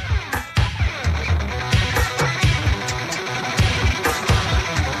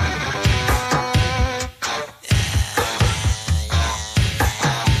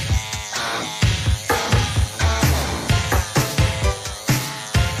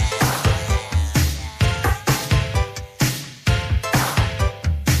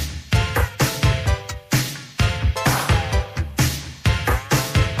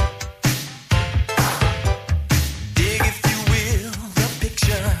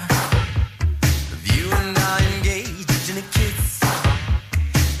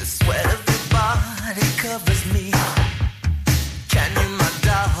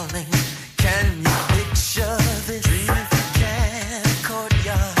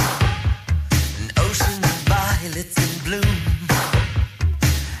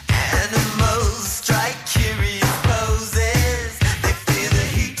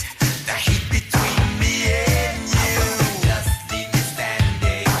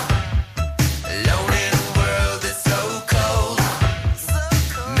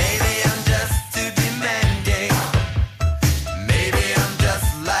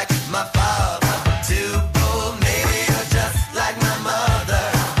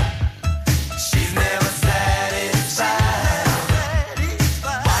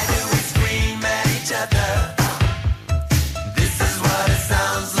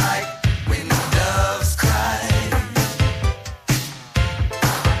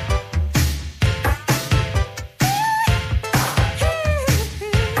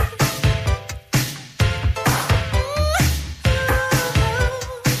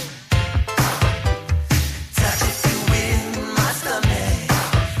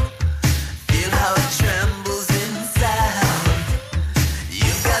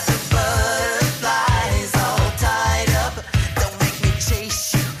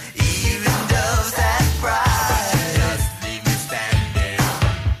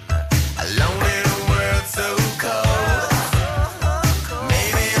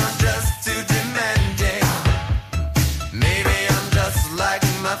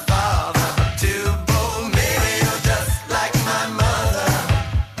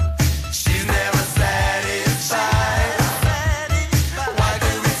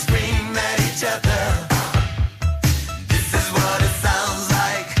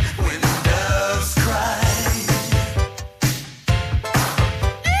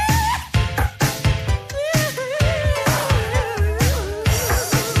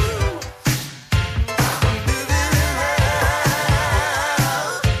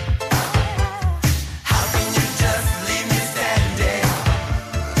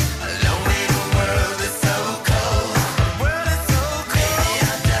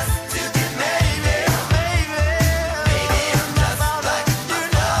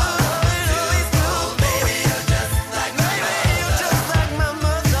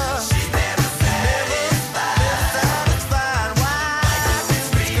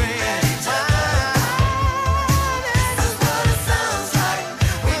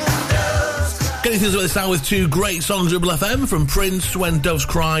 Getting things like this now with two great songs at Ribble FM from Prince, When Doves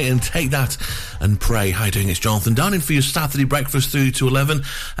Cry and Take That and Pray. How you doing? It's Jonathan Dunn in for your Saturday breakfast through to 11.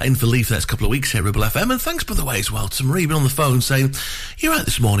 In for Leaf the next couple of weeks here at Ribble FM. And thanks, by the way, as well to Marie, been on the phone saying, "You're right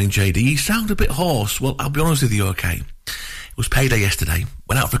this morning, JD. You sound a bit hoarse." Well, I'll be honest with you, okay. It was payday yesterday.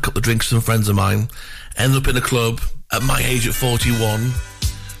 Went out for a couple of drinks with some friends of mine. Ended up in a club at my age at 41.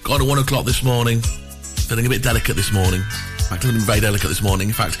 Got at 1 o'clock this morning. Feeling a bit delicate this morning. In fact, I'm feeling very delicate this morning.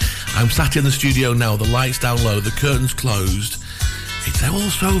 In fact, I'm sat in the studio now, the lights down low, the curtains closed. It's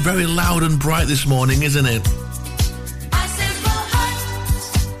also very loud and bright this morning, isn't it?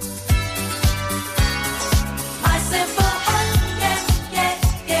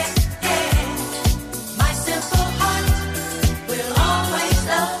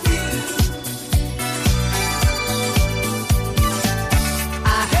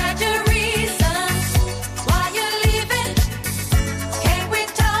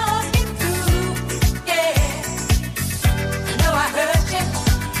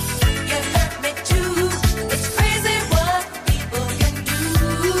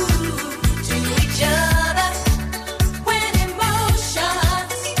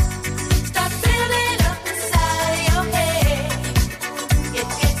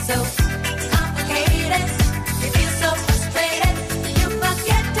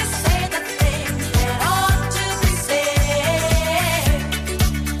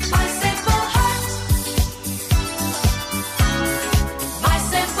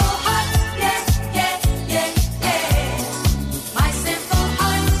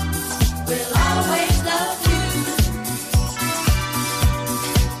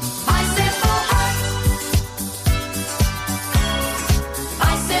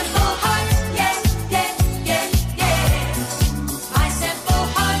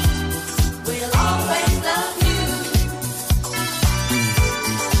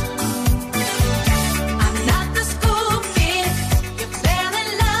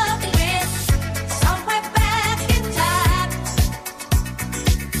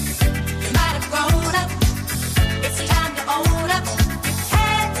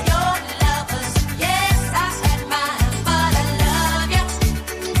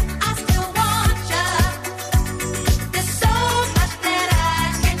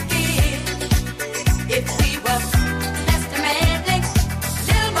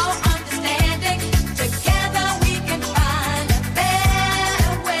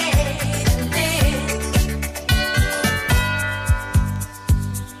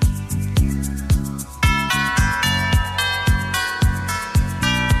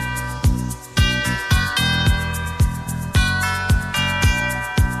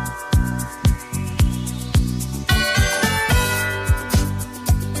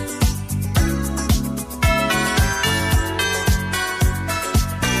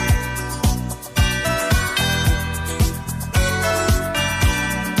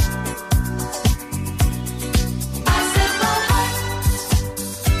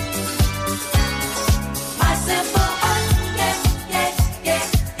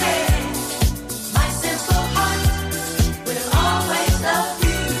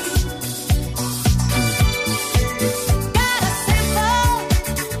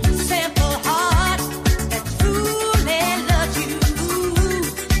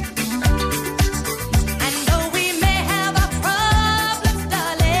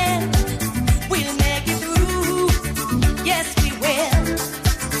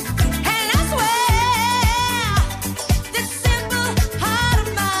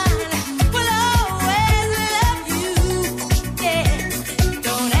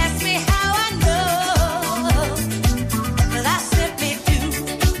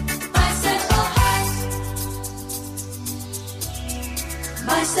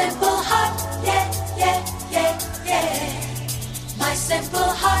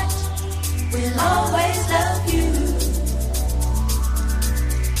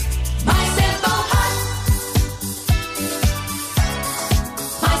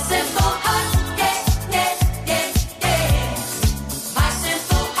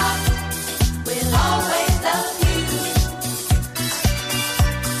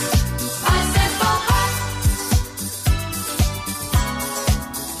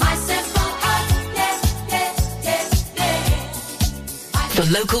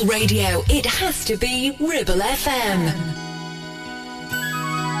 Local radio, it has to be Ribble FM.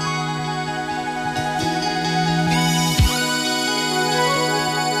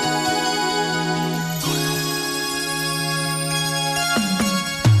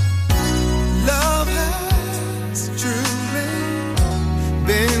 Love has truly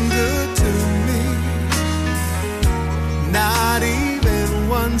been good to me. Not even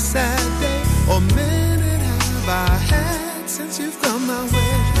one sad day or minute have I had since you've come my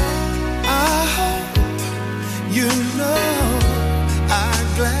way? I hope you know I'd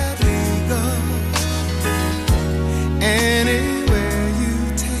gladly go anywhere you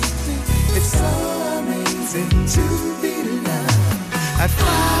take me. It's so amazing to be loved. I'd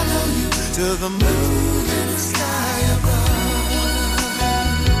follow you to the moon and the sky above.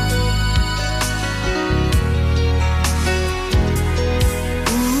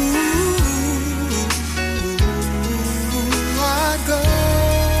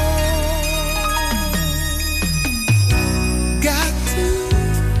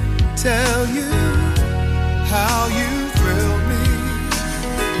 Tell you how you thrill me.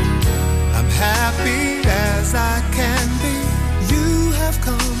 I'm happy as I can be. You have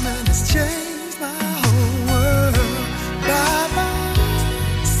come and it's changed my whole world. Bye-bye,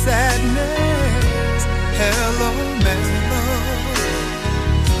 sadness. Hello, mellow.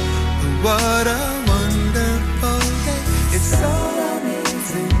 What a wonderful day. It's so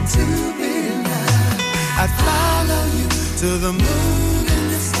amazing to be loved. I'd follow you to the moon.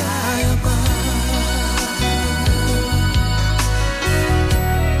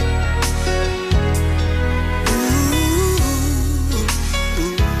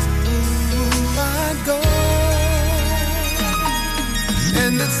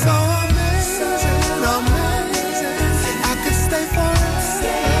 And it's so amazing, amazing. I could stay forever,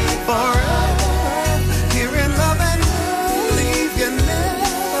 here in love and leave you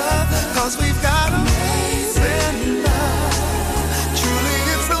never. 'Cause we've got amazing love. Truly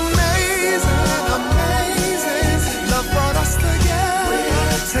it's amazing, amazing. Love brought us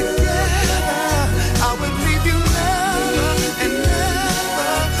together. I would leave you never and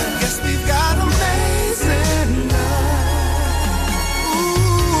never. Yes, we've got amazing love.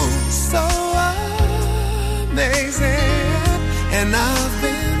 So amazing, and I've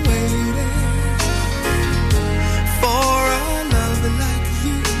been waiting for a love like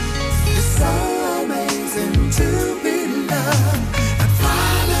you. It's so amazing to be loved. I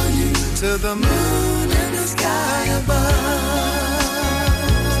follow you to the moon and the sky above.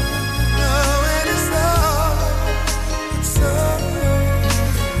 Oh, and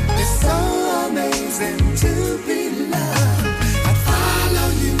it's so amazing to be loved. I follow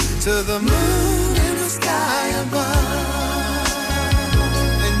you to the moon and the sky above.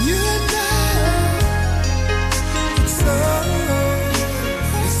 And you and I, it's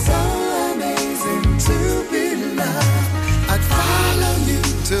so amazing to be loved. I'd follow you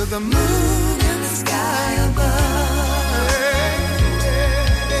to the moon and the sky above.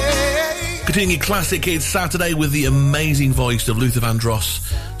 Continuing classic, it's Saturday with the amazing voice of Luther Vandross.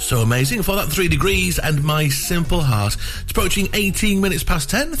 So amazing. For that, 3 Degrees and My Simple Heart. It's approaching 18 minutes past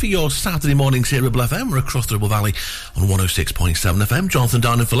 10 for your Saturday mornings here at Ribble FM. We're across the Ribble Valley on 106.7 FM. Jonathan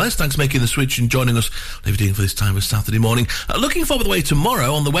Darwin for Les. Thanks for making the switch and joining us. What are you doing for this time of Saturday morning? Looking forward, by the way,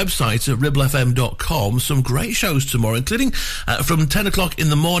 tomorrow on the website at ribblefm.com. Some great shows tomorrow, including from 10 o'clock in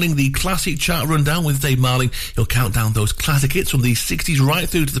the morning, the classic chart rundown with Dave Marling. He'll count down those classic hits from the 60s right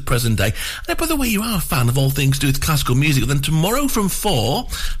through to the present day. And by the way, you are a fan of all things to do with classical music. Then tomorrow from 4,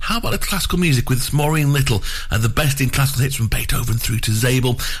 how about the classical music with Maureen Little and the best in classical hits from Beethoven through to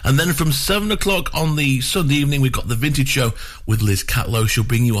Zabel. And then from 7 o'clock on the Sunday evening, we've got the Vintage Show with Liz Catlow. She'll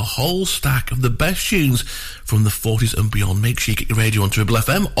bring you a whole stack of the best tunes from the 40s and beyond. Make sure you get your radio onto Ribble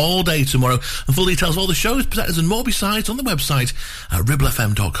FM all day tomorrow. And full details of all the shows, presenters and more besides on the website at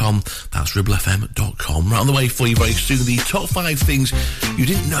ribblefm.com. That's ribblefm.com. Right on the way for you very soon, the top 5 things you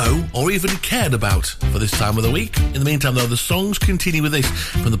didn't know or even cared about for this time of the week. In the meantime, though, the songs continue with this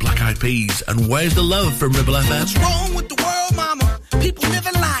from the Black Eyed Peas and Where's the Love from Ribble FM. What's wrong with the world, mama? People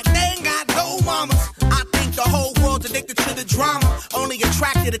living like they ain't got no mamas. I think the whole world's addicted to the drama, only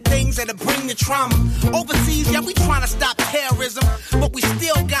attracted to things that'll bring the trauma. Overseas, yeah, we trying to stop terrorism, but we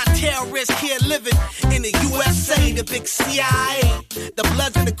still got terrorists here living in the USA, the big CIA, the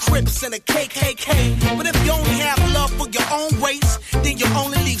Bloods and the Crips and the KKK. But if you only have love for your own race, then you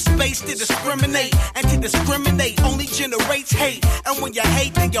only leave space to discriminate, and to discriminate only generates hate. And when you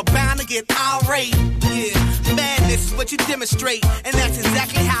hate, then you're bound to get irate. Yeah, madness is what you demonstrate, and that's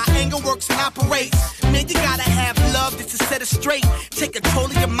exactly how anger works and operates. Man, you gotta have love just to set it straight. Take control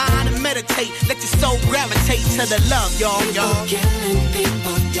of your mind and meditate. Let your soul gravitate to the love, y'all. People killing,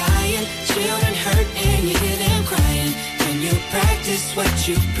 people dying, children hurt and you hear them crying. When you practice what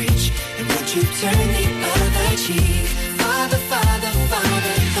you preach, and would you turn the other cheek? Father, Father,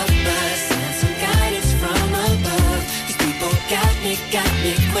 Father, help us, send some guidance from above. These people got me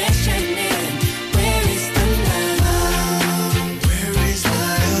questioning. Where is the love? Where is the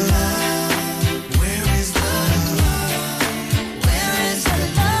love? Where is the love? Where is the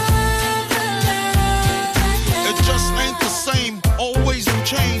love? The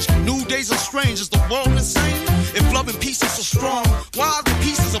strong. Why are the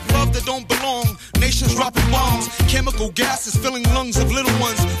pieces of love that don't belong? Nations dropping bombs, chemical gases filling lungs of little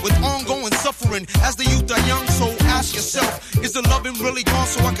ones with ongoing suffering. As the youth are young, so ask yourself, is the loving really gone?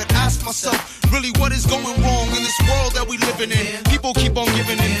 So I could ask myself, really what is going wrong in this world that we living in? People keep on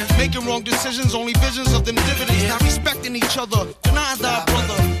giving in, making wrong decisions, only visions of them dividends. Not respecting each other, denying thy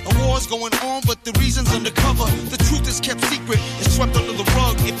brother. A war's going on, but the reason's undercover. The truth is kept secret, it's swept under the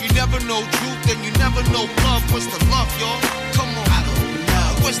rug. If you never know truth, then you never know love. Where's the love, y'all? Come on. I don't know.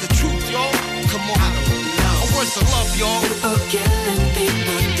 Where's the truth, y'all? Come on. I don't know. Where's the love, y'all? People killing,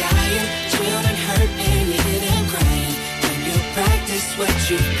 people dying, children hurt and even crying. When you practice what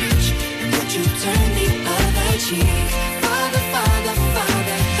you preach, and what you turn the other cheek. Father, Father,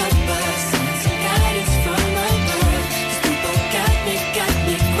 Father, help us. Send some guidance from above. 'Cause people got me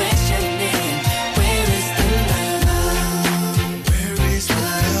questioning. Where is the love? Where is the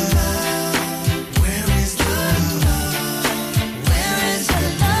love? Where is the love? Where is the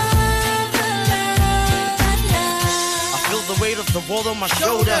love? I feel the weight of the world on my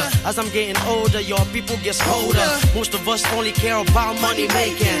shoulder. As I'm getting older, your people gets colder. Most of us only care about money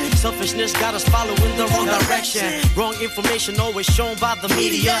making. Selfishness got us following the wrong direction. Wrong information always shown by the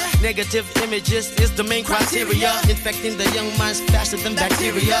media. Negative images is the main criteria. Infecting the young minds faster than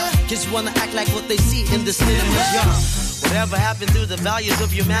bacteria. Kids wanna act like what they see in the cinema. Yeah. Whatever happened to the values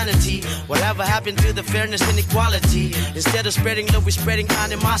of humanity? Whatever happened to the fairness and equality? Instead of spreading love, we're spreading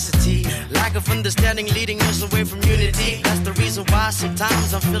animosity. Lack of understanding leading us away from unity. That's the reason why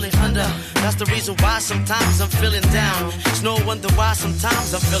sometimes I'm feeling under. That's the reason why sometimes I'm feeling down. It's no wonder why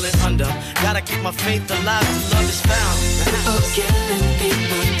sometimes I'm feeling under. Gotta keep my faith alive till love is found. People killing,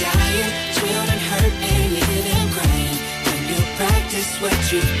 people dying, children hurt and even crying. When you practice what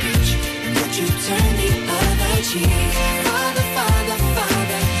you preach, and what you turn the other cheek. Father, Father,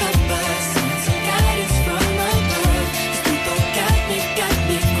 Father, help us. Send some guidance from above. 'Cause people got me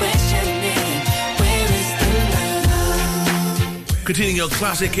questioning. Where is the love? Continuing your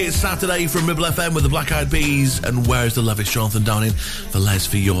classic hits Saturday from Ribble FM with the Black Eyed Peas and Where's the Love? It's Jonathan Downing for Les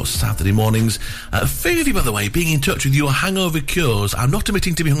for your Saturday mornings. Phoebe, by the way, being in touch with your hangover cures. I'm not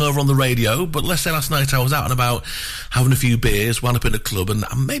admitting to be hungover on the radio, but let's say last night I was out and about having a few beers, wound up in a club, and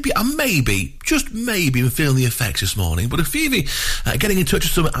just maybe, I'm feeling the effects this morning. But Phoebe, getting in touch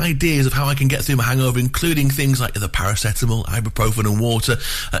with some ideas of how I can get through my hangover, including things like the paracetamol, ibuprofen and water.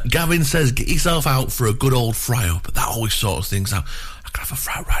 Gavin says, get yourself out for a good old fry-up. That always sorts things out. I could have a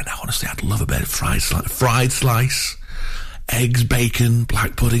fry right now, honestly. I'd love a bit of fried slice, eggs, bacon,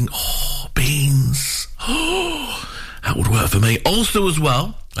 black pudding, beans. That would work for me. Also as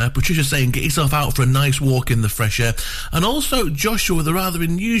well, Patricia's saying get yourself out for a nice walk in the fresh air. And also Joshua with a rather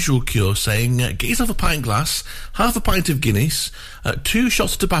unusual cure saying get yourself a pint glass, half a pint of Guinness, 2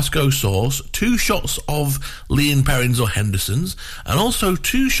 shots of Tabasco sauce, 2 shots of Leon Perrins or Henderson's, and also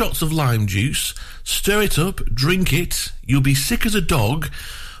 2 shots of lime juice. Stir it up, drink it. You'll be sick as a dog,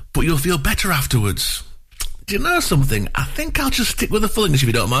 but you'll feel better afterwards. Do you know something? I think I'll just stick with the full English if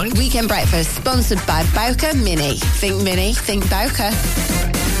you don't mind. Weekend Breakfast, sponsored by Bowker Mini. Think Mini, think Bowker.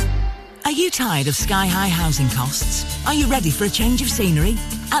 Are you tired of sky-high housing costs? Are you ready for a change of scenery?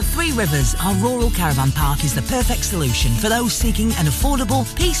 At Three Rivers, our rural caravan park is the perfect solution for those seeking an affordable,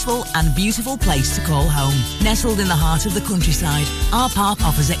 peaceful and beautiful place to call home. Nestled in the heart of the countryside, our park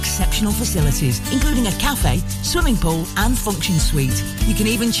offers exceptional facilities, including a cafe, swimming pool and function suite. You can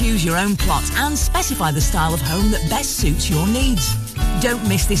even choose your own plot and specify the style of home that best suits your needs. Don't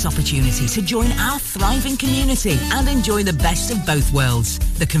miss this opportunity to join our thriving community and enjoy the best of both worlds,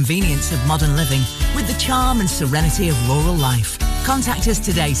 the convenience of modern living with the charm and serenity of rural life. Contact us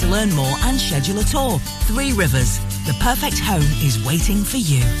today to learn more and schedule a tour. Three Rivers, the perfect home is waiting for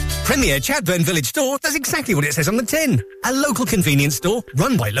you. Premier Chatburn Village Store does exactly what it says on the tin. A local convenience store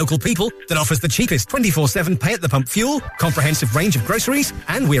run by local people that offers the cheapest 24/7 pay-at-the-pump fuel, comprehensive range of groceries,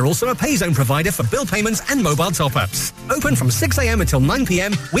 and we're also a pay zone provider for bill payments and mobile top-ups. Open from 6 a.m. until 9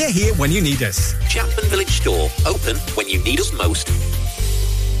 p.m. We're here when you need us. Chatburn Village Store, open when you need us most.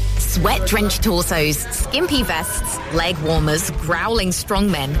 Sweat-drenched torsos, skimpy vests, leg warmers, growling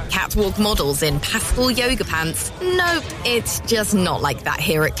strongmen, catwalk models in pastel yoga pants. Nope, it's just not like that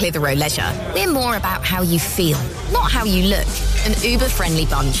here at Clitheroe Leisure. We're more about how you feel, not how you look. An uber-friendly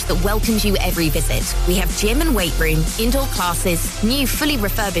bunch that welcomes you every visit. We have gym and weight room, indoor classes, new fully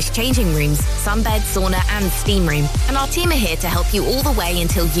refurbished changing rooms, sunbed, sauna and steam room. And our team are here to help you all the way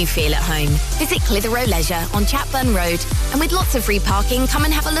until you feel at home. Visit Clitheroe Leisure on Chatburn Road. And with lots of free parking, come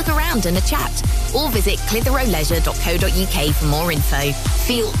and have a look around and a chat. Or visit clitheroeleisure.co.uk for more info.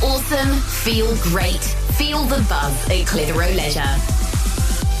 Feel awesome, feel great, feel the buzz at Clitheroe Leisure.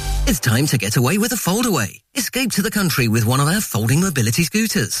 It's time to get away with a foldaway. Escape to the country with one of our folding mobility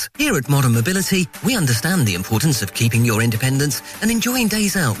scooters. Here at Modern Mobility, we understand the importance of keeping your independence and enjoying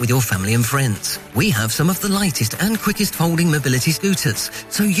days out with your family and friends. We have some of the lightest and quickest folding mobility scooters,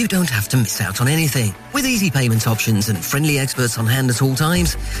 so you don't have to miss out on anything. With easy payment options and friendly experts on hand at all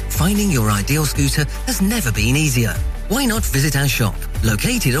times, finding your ideal scooter has never been easier. Why not visit our shop,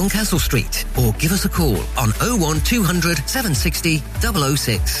 located on Castle Street, or give us a call on 01200 760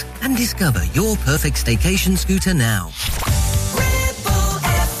 006 and discover your perfect staycation scooter now.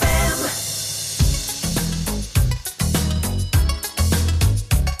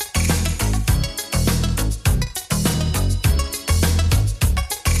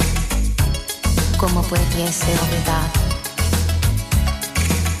 ¿Cómo pudiese olvidar?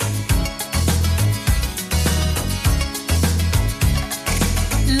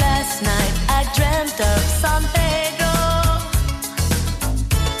 Last night I dreamt of San Pedro.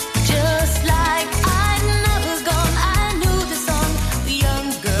 Just like I'd never gone, I knew the song. The young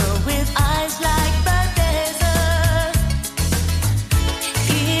girl with eyes like the desert.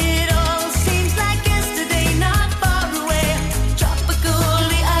 It all seems like yesterday, not far away. Tropical,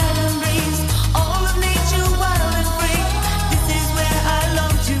 the island breeze, all of nature wild and free. This is where I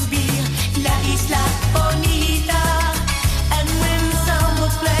long to be, La Isla Bonita. And when the sun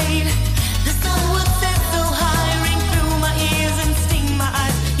was played, the sun would set so high, ring through my ears and sting my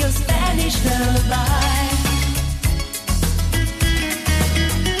eyes. Your Spanish lullaby.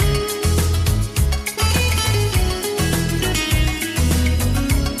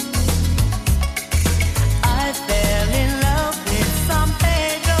 I fell in love with San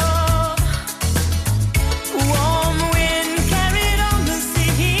Pedro. Warm wind carried on the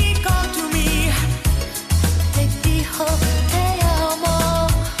sea. He called to me. Te dijo te amo.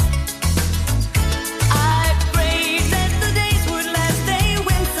 I prayed that the days would last. They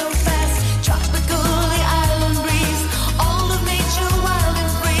went so fast. Tropical, the island breeze, all of nature wild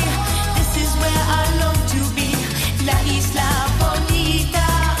and free. This is where I long to be, La Isla Bonita.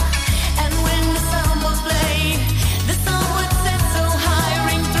 And when the sun was played, the sun would set so high,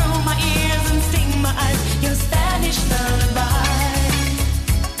 ring through my ears and sting my eyes. Your Spanish lullaby.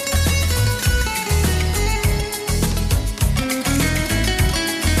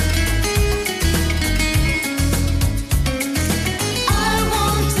 I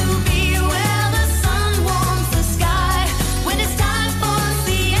want to be where the sun warms the sky. When it's time for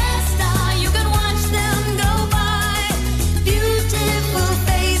siesta, you can watch them go by. Beautiful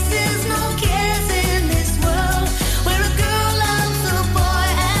faces, no cares in this world, where a girl loves a boy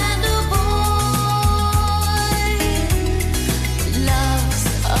and a boy loves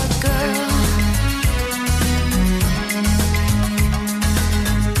a girl.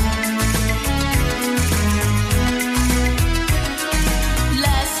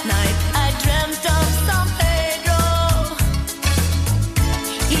 Last night I dreamt of San Pedro.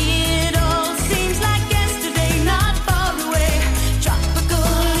 It all seems like yesterday, not far away. Tropical,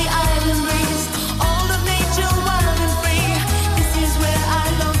 the island breeze, all of nature wild and free. This is where I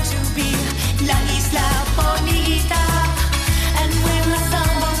long to be, La Isla Bonita. And when the sun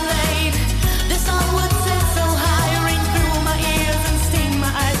was laid, the sun would set so high, ring through my ears and sting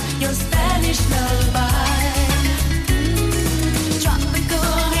my eyes. Your Spanish lullaby. Tropical,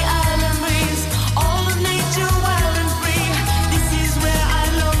 the island breeze, all of nature wild and free. This is where I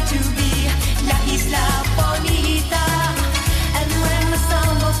long to be, La Isla Bonita. And when the sun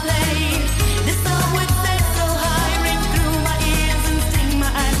was played, the sun would set so high, ring through my ears and sting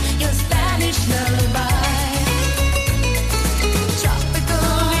my eyes. Your Spanish lullaby. Tropical,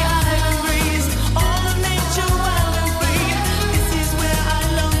 the island breeze, all of nature wild and free. This is where I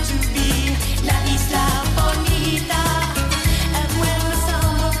long to be, La Isla Bonita. And when the sun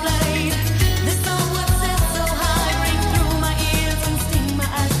was played, the sun would set so high, ring through my ears and sting my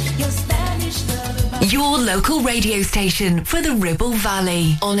eyes. Your Spanish lullaby. Your local radio station for the Ribble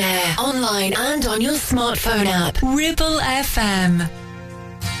Valley. On air, online and on your smartphone app. Ribble FM.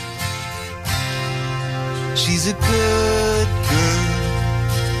 She's a good girl,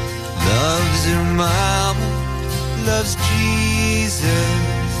 loves her mama, loves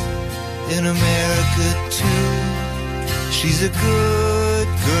Jesus, in America too. She's a good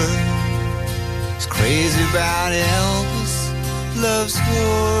girl, is crazy about Elvis, loves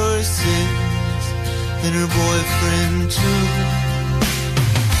horses, and her boyfriend too.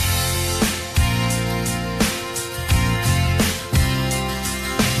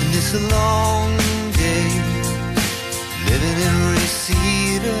 And it's a long day, living in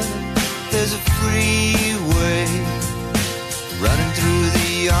Reseda. There's a freeway running through the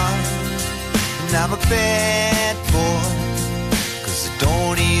yard, and I'm a bad boy, 'cause I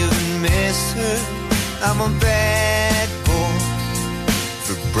don't even miss her I'm a bad boy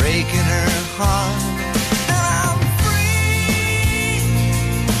for breaking her heart. And I'm free,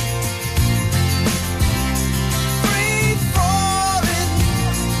 free falling.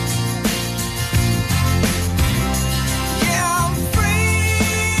 Yeah, I'm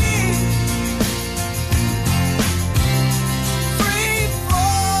free, free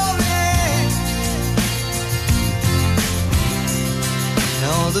falling.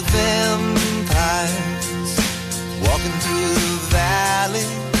 Now the vampires walking through the valley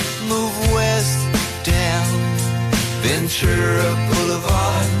move west down Ventura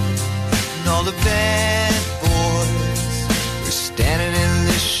Boulevard, and all the bad boys are standing in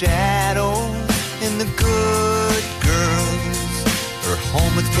the shadow, and the good girls are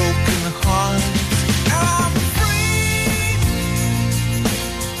home with broken hearts. I'm free,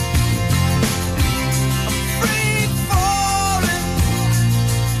 I'm free falling.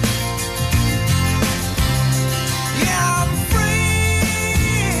 Yeah, I'm free,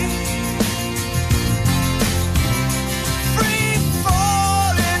 free falling. Free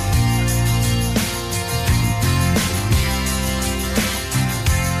falling now,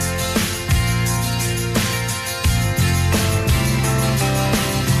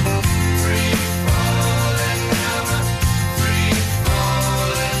 free falling now. Free falling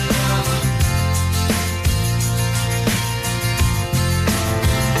now,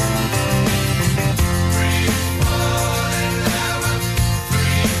 free falling.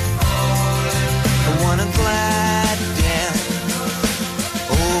 I wanna glide down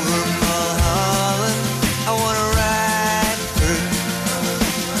over Mulholland. I wanna write her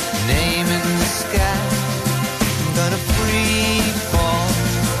name in the sky. I'm gonna free fall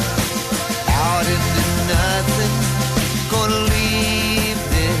out into nothing. Gonna leave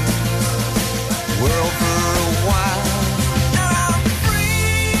this world for a while. And I'm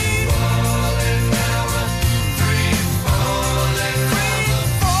free falling now, free falling, free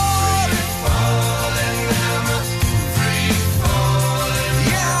falling, falling now, free falling.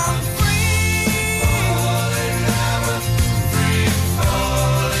 Yeah, I'm free falling now, free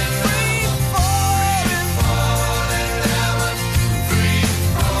falling, free falling, falling now, free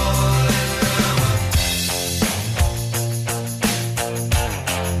falling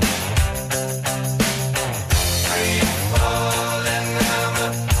free falling now, free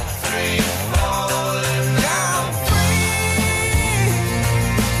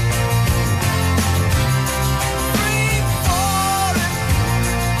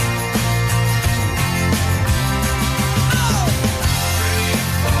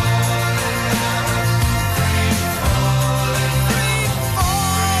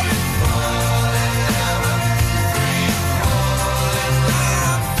now, free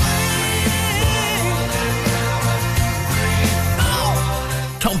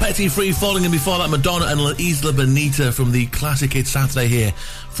falling. Tom Petty, Free Falling, and before that Madonna and La Isla Bonita from the Classic Hits Saturday here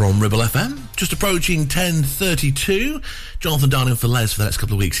from Ribble FM. Just approaching 10:32. Jonathan Darwin for Les for the next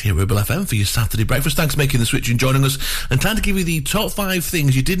couple of weeks here at Ribble FM for your Saturday breakfast. Thanks for making the switch and joining us. And time to give you the top 5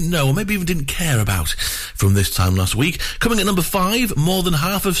 things you didn't know or maybe even didn't care about from this time last week. Coming at number 5, more than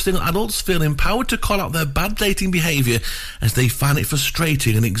half of single adults feel empowered to call out their bad dating behaviour as they find it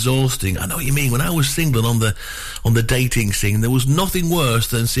frustrating and exhausting. I know what you mean. When I was single on the dating scene, there was nothing worse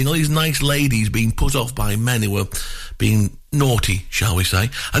than seeing all these nice ladies being put off by men who were being naughty, shall we say.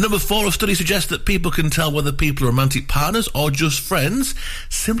 And number 4, a study suggests that people can tell whether people are romantic partners or just friends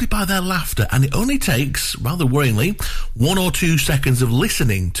simply by their laughter, and it only takes, rather worryingly, 1 or 2 seconds of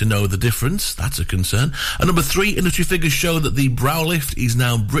listening to know the difference. That's a concern. And number 3, industry figures show that the brow lift is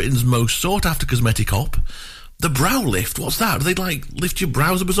now Britain's most sought-after cosmetic op. The brow lift, what's that? Do they, lift your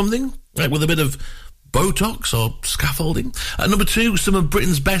brows up or something? With a bit of Botox or scaffolding? At number 2, some of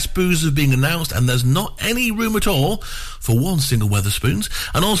Britain's best boozers are being announced, and there's not any room at all for one single Wetherspoons.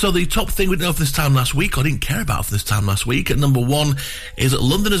 And also the top thing we didn't know for this time last week, or didn't care about for this time last week, at number 1, is that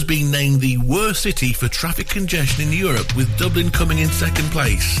London has been named the worst city for traffic congestion in Europe, with Dublin coming in second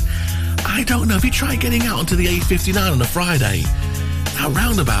place. I don't know, if you try getting out onto the A59 on a Friday, that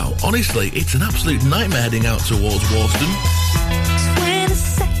roundabout, honestly, it's an absolute nightmare heading out towards Warston. 20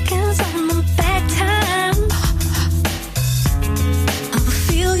 seconds on the back time. I will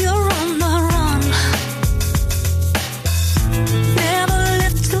feel you're on the run. Never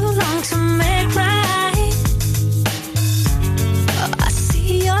lived too long to make right. I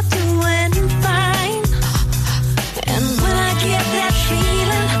see you're doing fine. And when I get that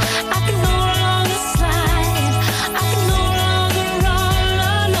feeling, I can no longer slide. I can no longer run,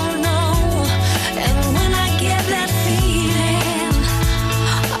 no, no, no. And when I get that feeling,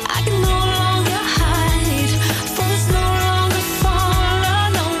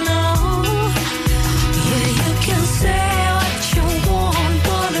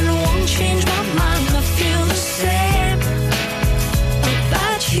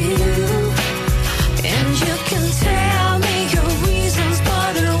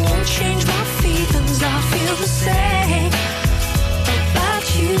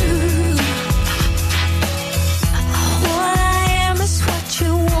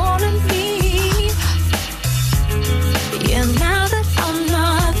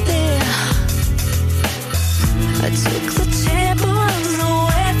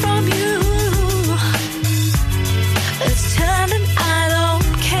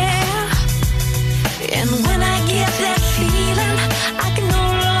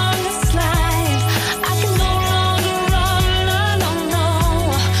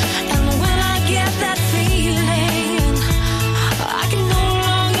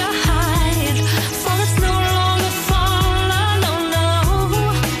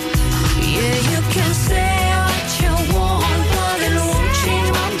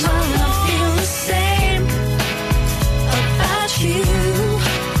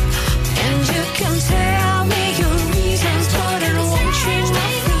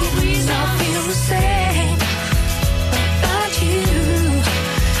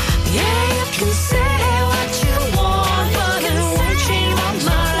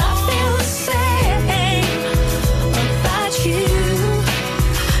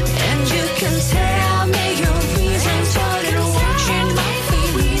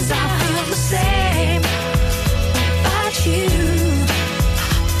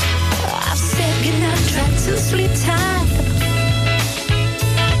 to sleep tight.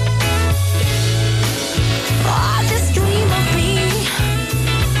 Oh, just dream of me.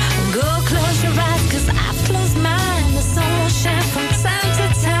 Go close your eyes, 'cause I've closed mine. The sun will shine from time to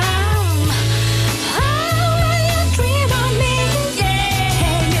time. Oh, you dream of me,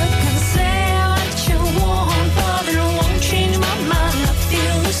 yeah. You can say what you want, but it won't change my mind. I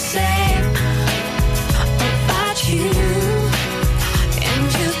feel the same about you. And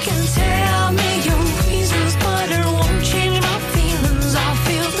you can tell me your reasons, but it won't change my feelings. I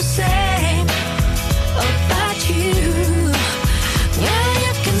feel the same about you. Yeah,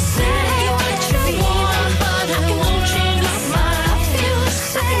 you can say what you want, but it won't change my mind. I feel the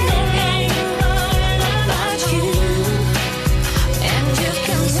same about you. And you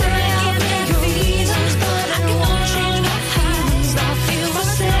can tell me your reasons, but it won't change my feelings. I feel the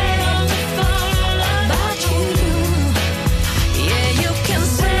same about you. Yeah, you can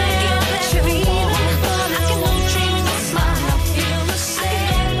say what you want, but it won't change my mind. I feel the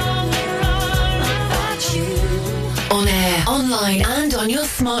same about you. On air, online, and on your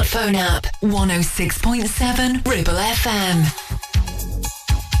smartphone app. 106.7 Ribble FM.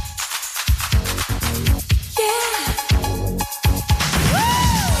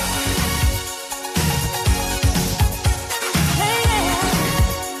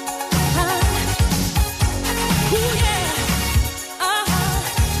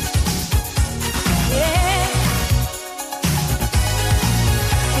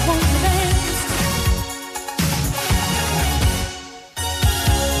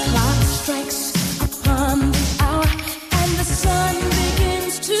 Clock strikes upon the hour, and the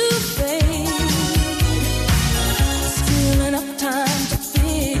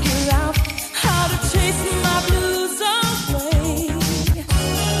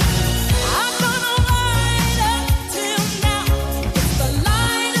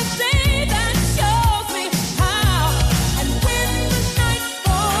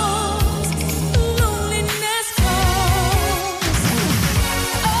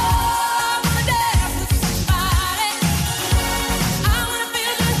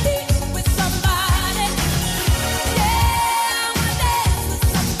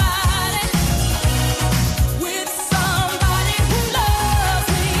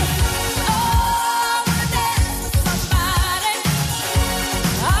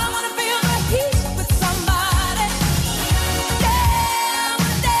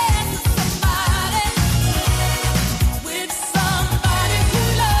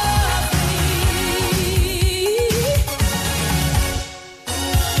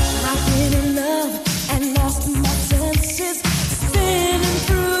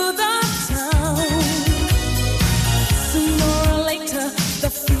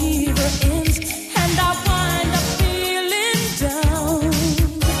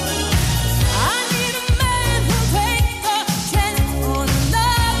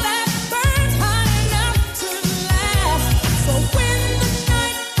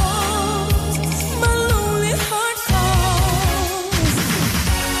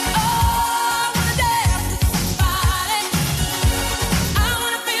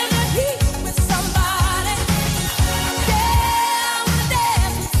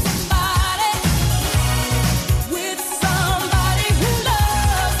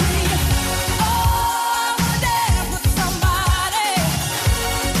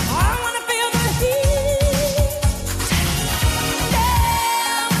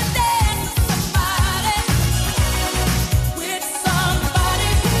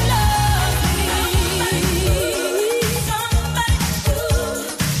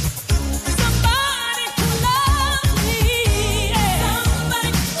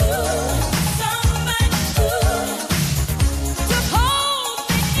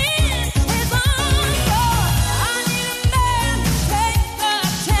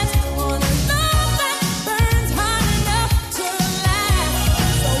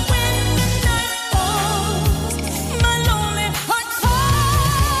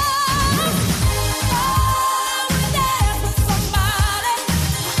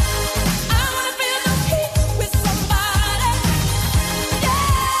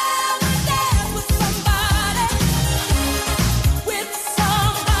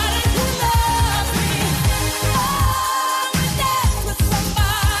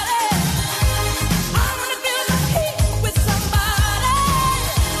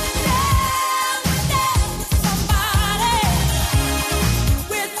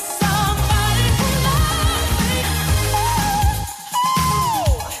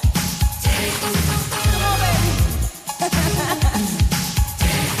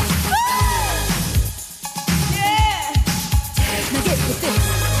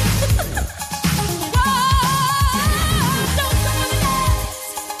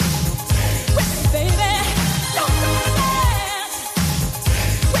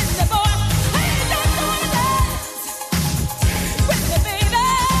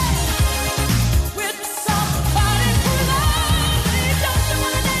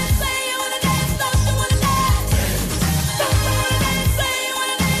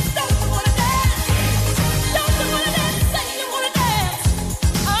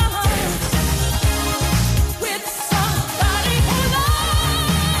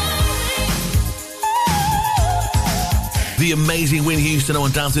The amazing Win Houston, I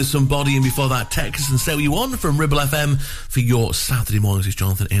Want Dance With Somebody, and before that, text us and say what you want from Ribble FM for your Saturday mornings. It's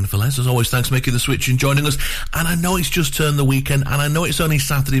Jonathan in for Les. As always, thanks for making the switch and joining us. And I know it's just turned the weekend, and I know it's only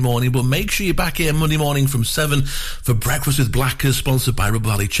Saturday morning, but make sure you're back here Monday morning from 7 for Breakfast with Blackers, sponsored by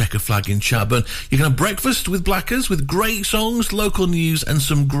Ribble Valley Checker Flag in Chatburn. You can have breakfast with Blackers with great songs, local news, and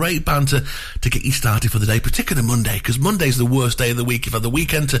some great banter to get you started for the day, particularly Monday, because Monday's the worst day of the week. You've had the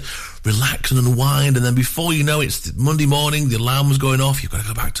weekend to relax and unwind, and then before you know it, it's Monday morning, the alarm's going off, you've got to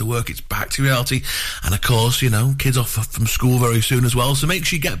go back to work, it's back to reality, and of course, you know, kids off from school very soon as well, so make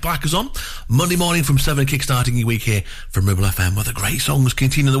sure you get Blackers on Monday morning from 7, kick-starting your week here from Ribble FM, where the great songs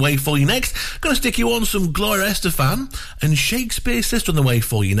continue the way for you next. Going to stick you on some Gloria Estefan and Shakespeare's Sister on the way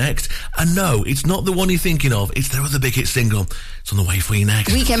for you next, and no, it's not the one you're thinking of, it's their other big hit single. It's on the way for you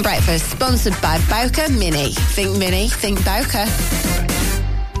next. Weekend Breakfast, sponsored by Bowker Mini. Think Bowker.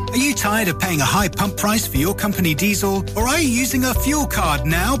 Are you tired of paying a high pump price for your company diesel? Or are you using a fuel card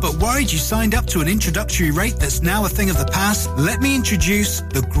now but worried you signed up to an introductory rate that's now a thing of the past? Let me introduce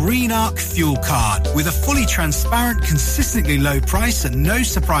the Green Arc Fuel Card. With a fully transparent, consistently low price and no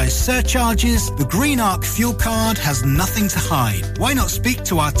surprise surcharges, the Green Arc Fuel Card has nothing to hide. Why not speak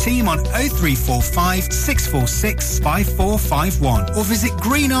to our team on 0345 646 5451 or visit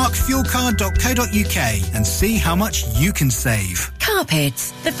greenarcfuelcard.co.uk and see how much you can save.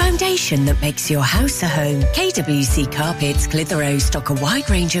 Carpets, the foundation that makes your house a home. KWC Carpets Clitheroe stock a wide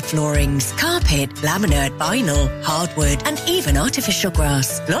range of floorings, carpet, laminate, vinyl, hardwood, and even artificial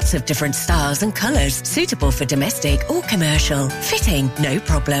grass. Lots of different styles and colours, suitable for domestic or commercial. Fitting, no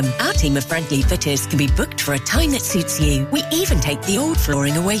problem. Our team of friendly fitters can be booked for a time that suits you. We even take the old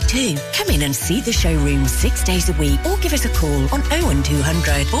flooring away too. Come in and see the showroom 6 days a week or give us a call on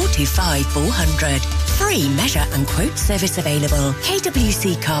 01200 425 400. Free measure and quote service available.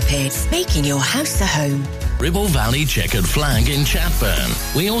 KWC Carpets, making your house a home. Ribble Valley Checkered Flag in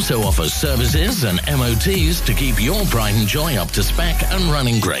Chatburn. We also offer services and MOTs to keep your pride and joy up to spec and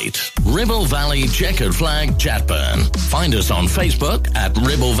running great. Ribble Valley Checkered Flag, Chatburn. Find us on Facebook at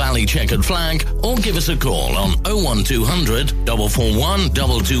Ribble Valley Checkered Flag or give us a call on 01200 441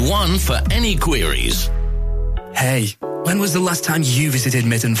 221 for any queries. Hey, when was the last time you visited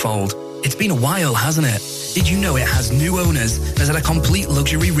Mittenfold? It's been a while, hasn't it? Did you know it has new owners and has had a complete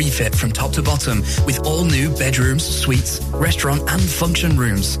luxury refit from top to bottom with all new bedrooms, suites, restaurant and function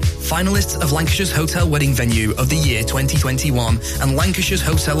rooms? Finalists of Lancashire's Hotel Wedding Venue of the Year 2021 and Lancashire's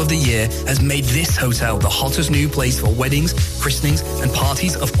Hotel of the Year has made this hotel the hottest new place for weddings, christenings and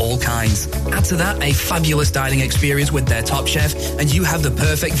parties of all kinds. Add to that a fabulous dining experience with their top chef and you have the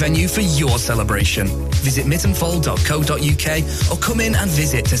perfect venue for your celebration. Visit mittenfold.co.uk or come in and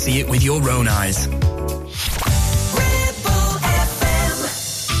visit to see it with your own eyes.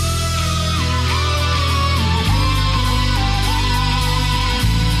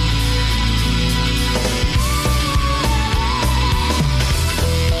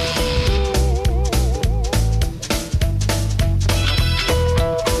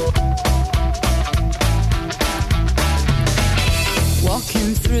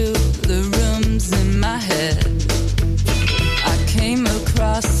 Walking through the rooms in my head, I came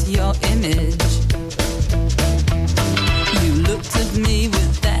across your image. You looked at me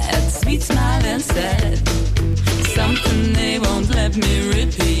with that sweet smile and said something they won't let me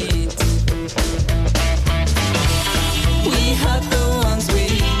repeat. We hurt the ones we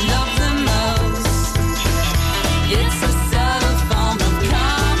love the most. It's a subtle form of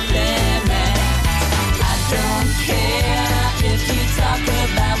compliment. I don't care if you talk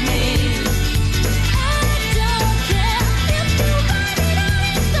about me. I don't care if you write it on a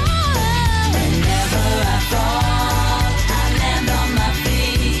story.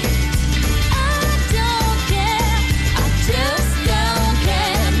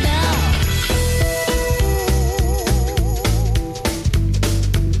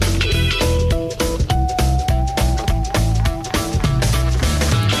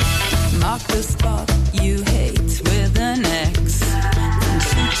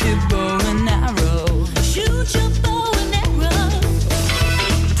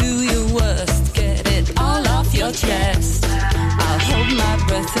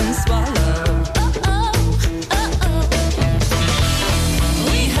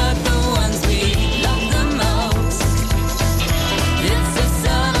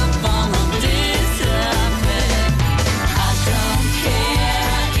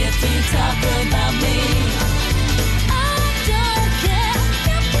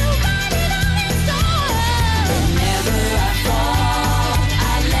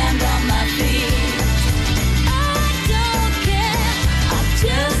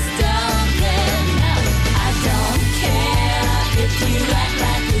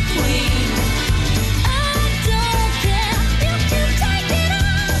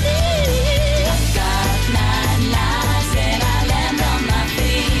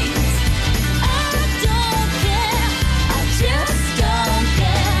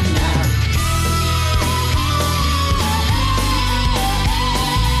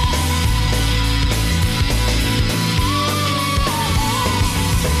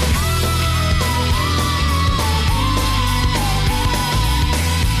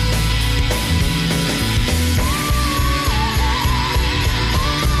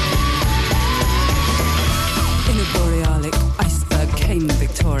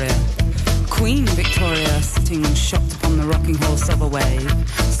 wave,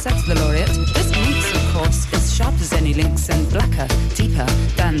 says the laureate. This minx, of course, is sharp as any lynx and blacker, deeper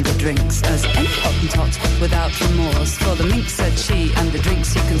than the drinks as any Hottentot without remorse. For the minx, said she, and the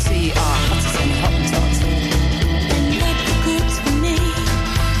drinks you can see are hot as any Hottentot. Not the goods for me,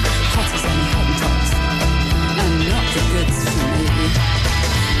 hot as any Hottentot, and not the goods for me.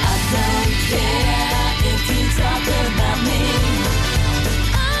 I don't care if you talk about me.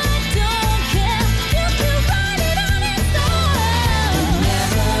 I don't care if you write it on his door.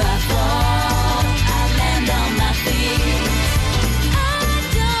 Whenever I fall, I land on my feet. I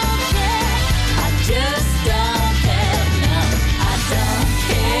don't care, I just don't care, no. I don't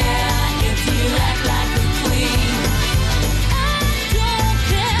care if you act like a queen. I don't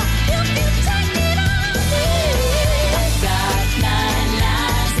care if you take it on me. I got 9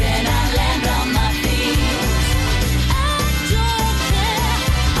 lives and I land on my feet. I don't care,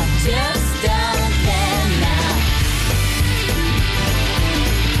 I just don't care now.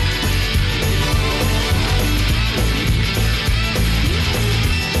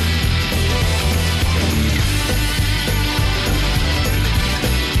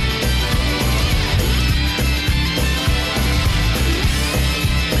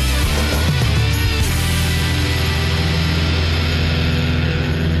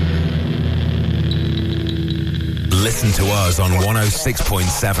 Listen to us on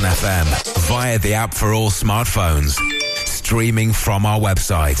 106.7 FM via the app for all smartphones, streaming from our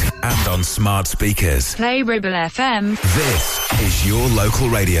website and on smart speakers. Play Ribble FM. This is your local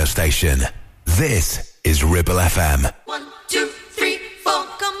radio station. This is Ribble FM. 1, 2, 3, 4.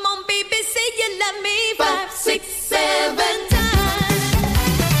 Come on, baby, say you love me. 5, 6, 7 times.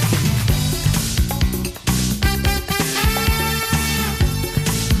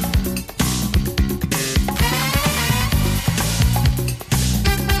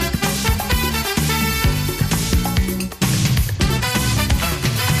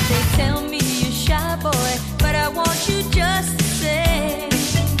 They tell me you're shy, boy, but I want you just the same.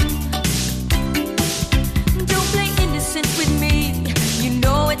 Don't play innocent with me. You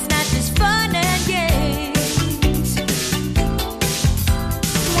know it's not just fun and games.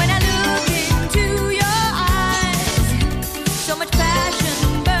 When I look into your eyes, so much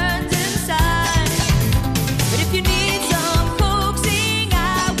passion burns inside. But if you need some coaxing, I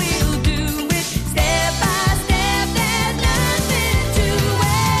will do it step by step. There's nothing to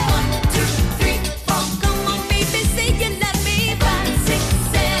it. 1, 2, 3, 4. Come on, baby, say you love me. 5, 6,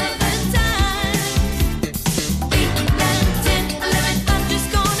 7 times. 8, 9, 10, 11. I'm just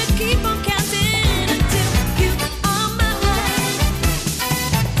gonna keep on counting until you are mine.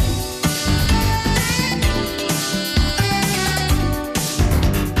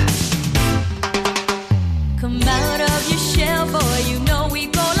 Come out of your shell, boy. You know we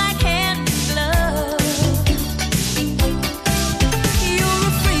go like hand in glove. You're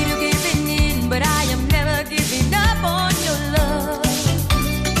afraid of giving in, but I am never giving up on your love.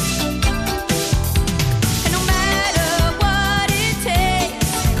 And no matter what it takes,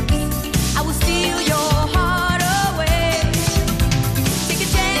 I will steal your heart away. Take a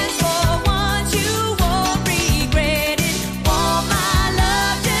chance for once, you won't regret it. Want my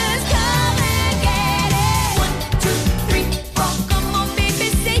love, just come and get it. 1, 2, 3, 4. Come on, baby,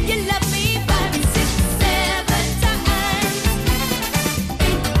 say you love me. 5, 6, 7 times.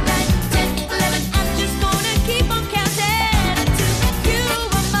 8, 9, 10, 11. I'm just gonna keep on counting until you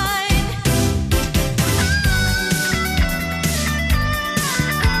are mine.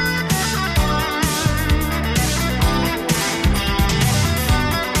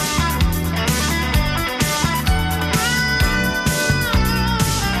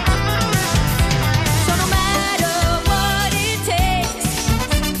 So no matter what it takes,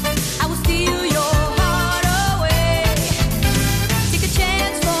 I will steal your heart away. Take a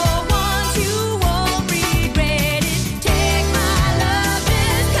chance for once, you won't regret it. Take my love,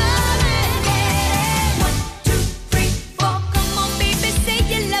 just come and get it. 1, 2, 3, 4. Come on, baby, say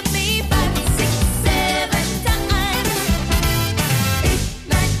you love me. 5, 6, 7 times. 8,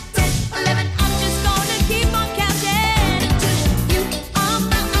 9, 10, 11. I'm just gonna keep on counting until you are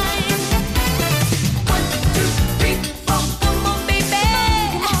mine. 1, 2, 3, 4. Come on, baby.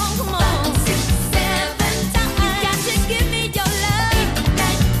 Come on. 5, 6, 7 times. You got to give me your love. 8,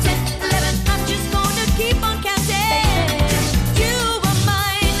 9, 10, 11. I'm just gonna keep on counting. You are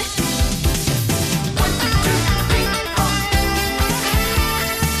mine. 1, 2, 3, 4.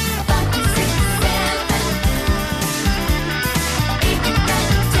 5, 6, 7. 8, 9,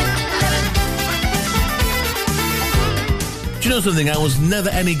 10, 11. Do you know something? I was never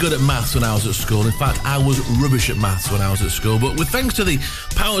any good at maths when I was at school. In fact, I was rubbish at maths when I was at school. But with thanks to the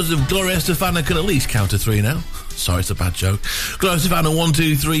powers of Gloria Estefan, I can at least count to 3 now. Sorry, it's a bad joke. Gloria Stefano, 1,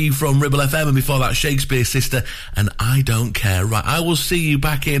 2, 3 from Ribble FM, and before that, Shakespeare's Sister and I Don't Care. Right, I will see you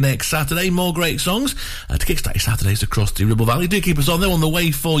back here next Saturday. More great songs to kickstart your Saturdays across the Ribble Valley. Do keep us on there. On the way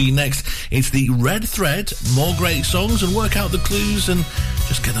for you next, it's the Red Thread. More great songs, and work out the clues and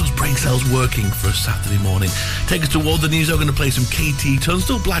just get those brain cells working for a Saturday morning. Take us toward the news. I'm going to play some KT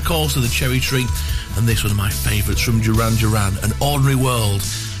Tunstall, Black Horse of the Cherry Tree, and this one of my favourites from Duran Duran, An Ordinary World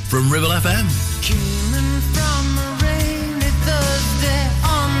from Ribble FM. Coming from a rainy Thursday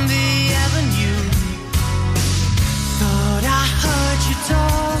on the avenue, thought I heard you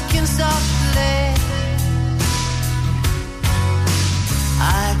talking softly.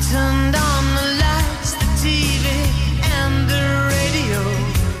 I turned on the lights, the TV and the radio.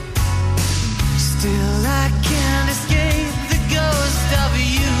 Still I can't escape the ghost of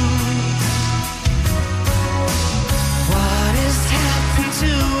you. What has happened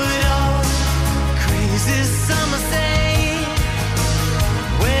to it all? Crazy summer say,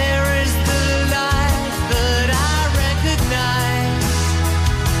 where is the life that I recognize?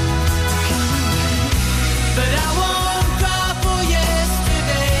 But I won't cry for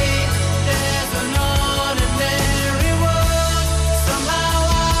yesterday. There's an ordinary world somehow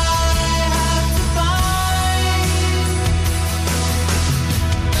I have to find.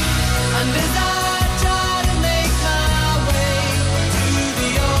 And as I try to make my way to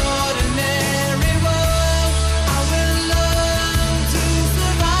the ordinary world, I will learn to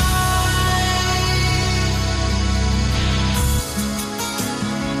survive.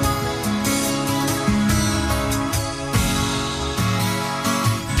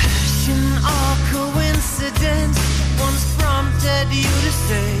 Passion or coincidence once prompted you to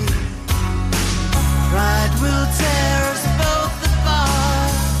say, pride will tear us both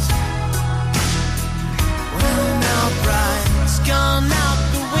apart. Well, now pride's gone out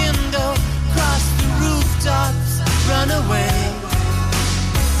the window, cross the rooftops, run away,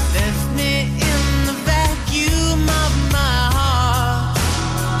 left me in the vacuum of my heart.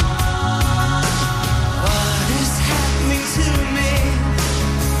 What is happening to me?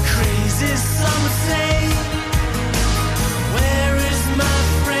 Crazy some say. Where is my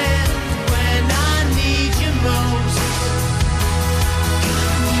friend when I need you most?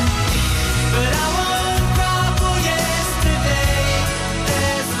 But I won't cry for yesterday.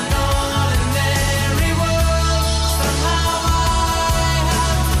 There's an ordinary world somehow I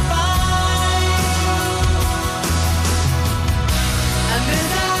have to find. And as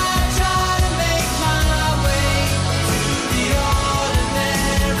I try to make my way to the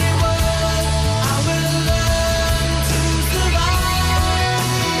ordinary world, I will learn to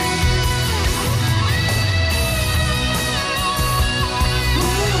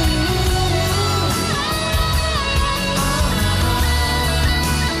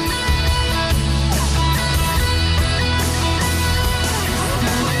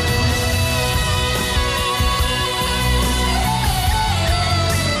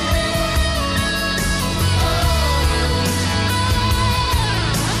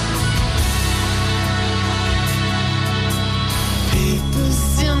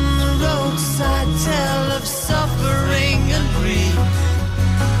Papers in the roadside tell of suffering and grief.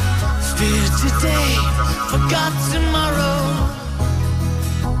 Fear today, forgot tomorrow.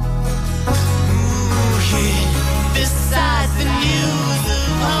 Ooh, here beside the news of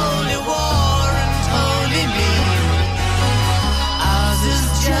holy war and holy need, ours is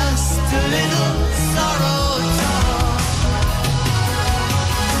just a little sorrow talk.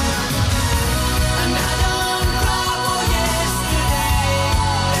 And I don't cry for yesterday.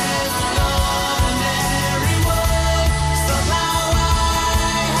 There's an ordinary world somehow I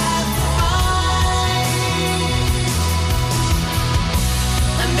have to find.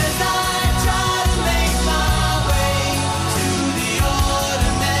 And as I try to make my way to the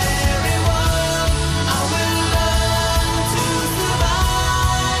ordinary world, I will learn to survive.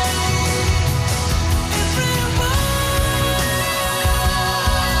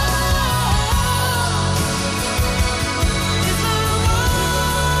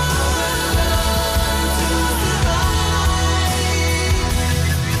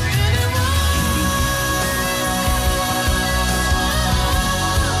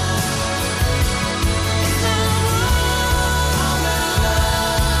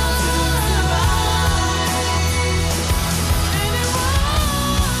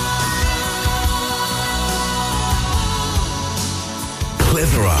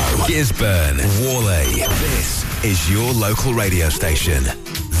 Clitheroe, Gisburn, Worley. This is your local radio station.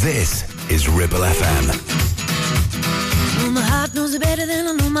 This is Ribble FM. Well, my heart knows it better than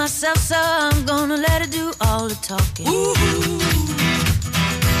I know myself, so I'm gonna let it do all the talking.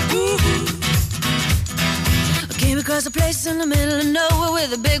 across a place in the middle of nowhere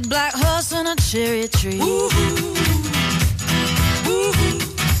with a big black horse and a cherry tree.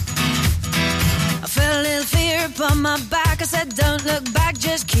 I felt a little fear upon my back. I said, don't look back,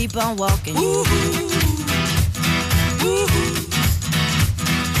 just keep on walking. But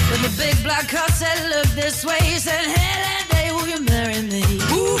the big black horse said, look this way. He said, hey, that day will you marry me?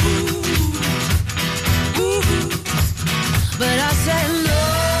 But I said, no,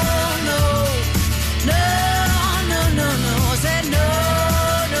 no, no, no, no, no. I said, no,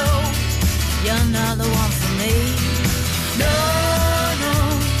 no, you're not the one for me. No, no,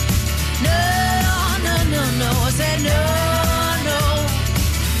 no, no, no, no. I said, no, no,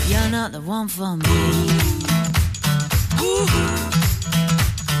 you're not the one for me.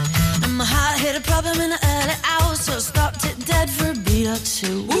 And my heart hit a problem in the early hours, so I stopped it dead for a beat or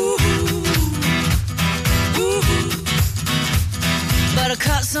two. But I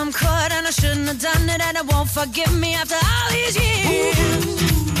cut some cord and I shouldn't have done it, and it won't forgive me after all these years.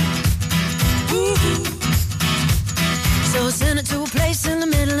 So I sent it to a place in the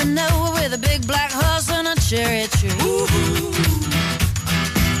middle of nowhere with a big black horse and a cherry tree.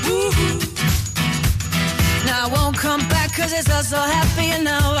 Now I won't come back cause it's all so happy, and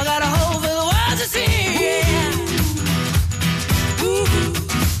now I got a hole for the world to see.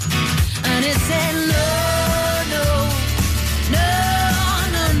 And it said no, no, no,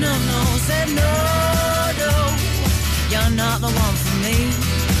 no, no, no. Said no, no, you're not the one for me.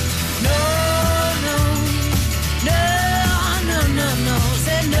 No, no, no, no, no, no.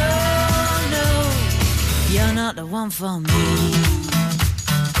 Said no, no, you're not the one for me.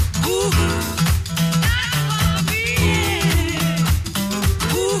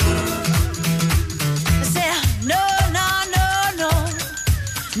 I said no, no, no, no,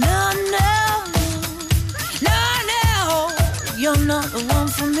 no, no, no, no, you're not the one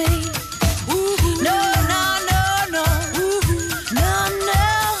for me. No, no, no, no, no, no,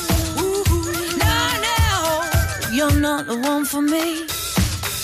 no, no, you're not the one for me.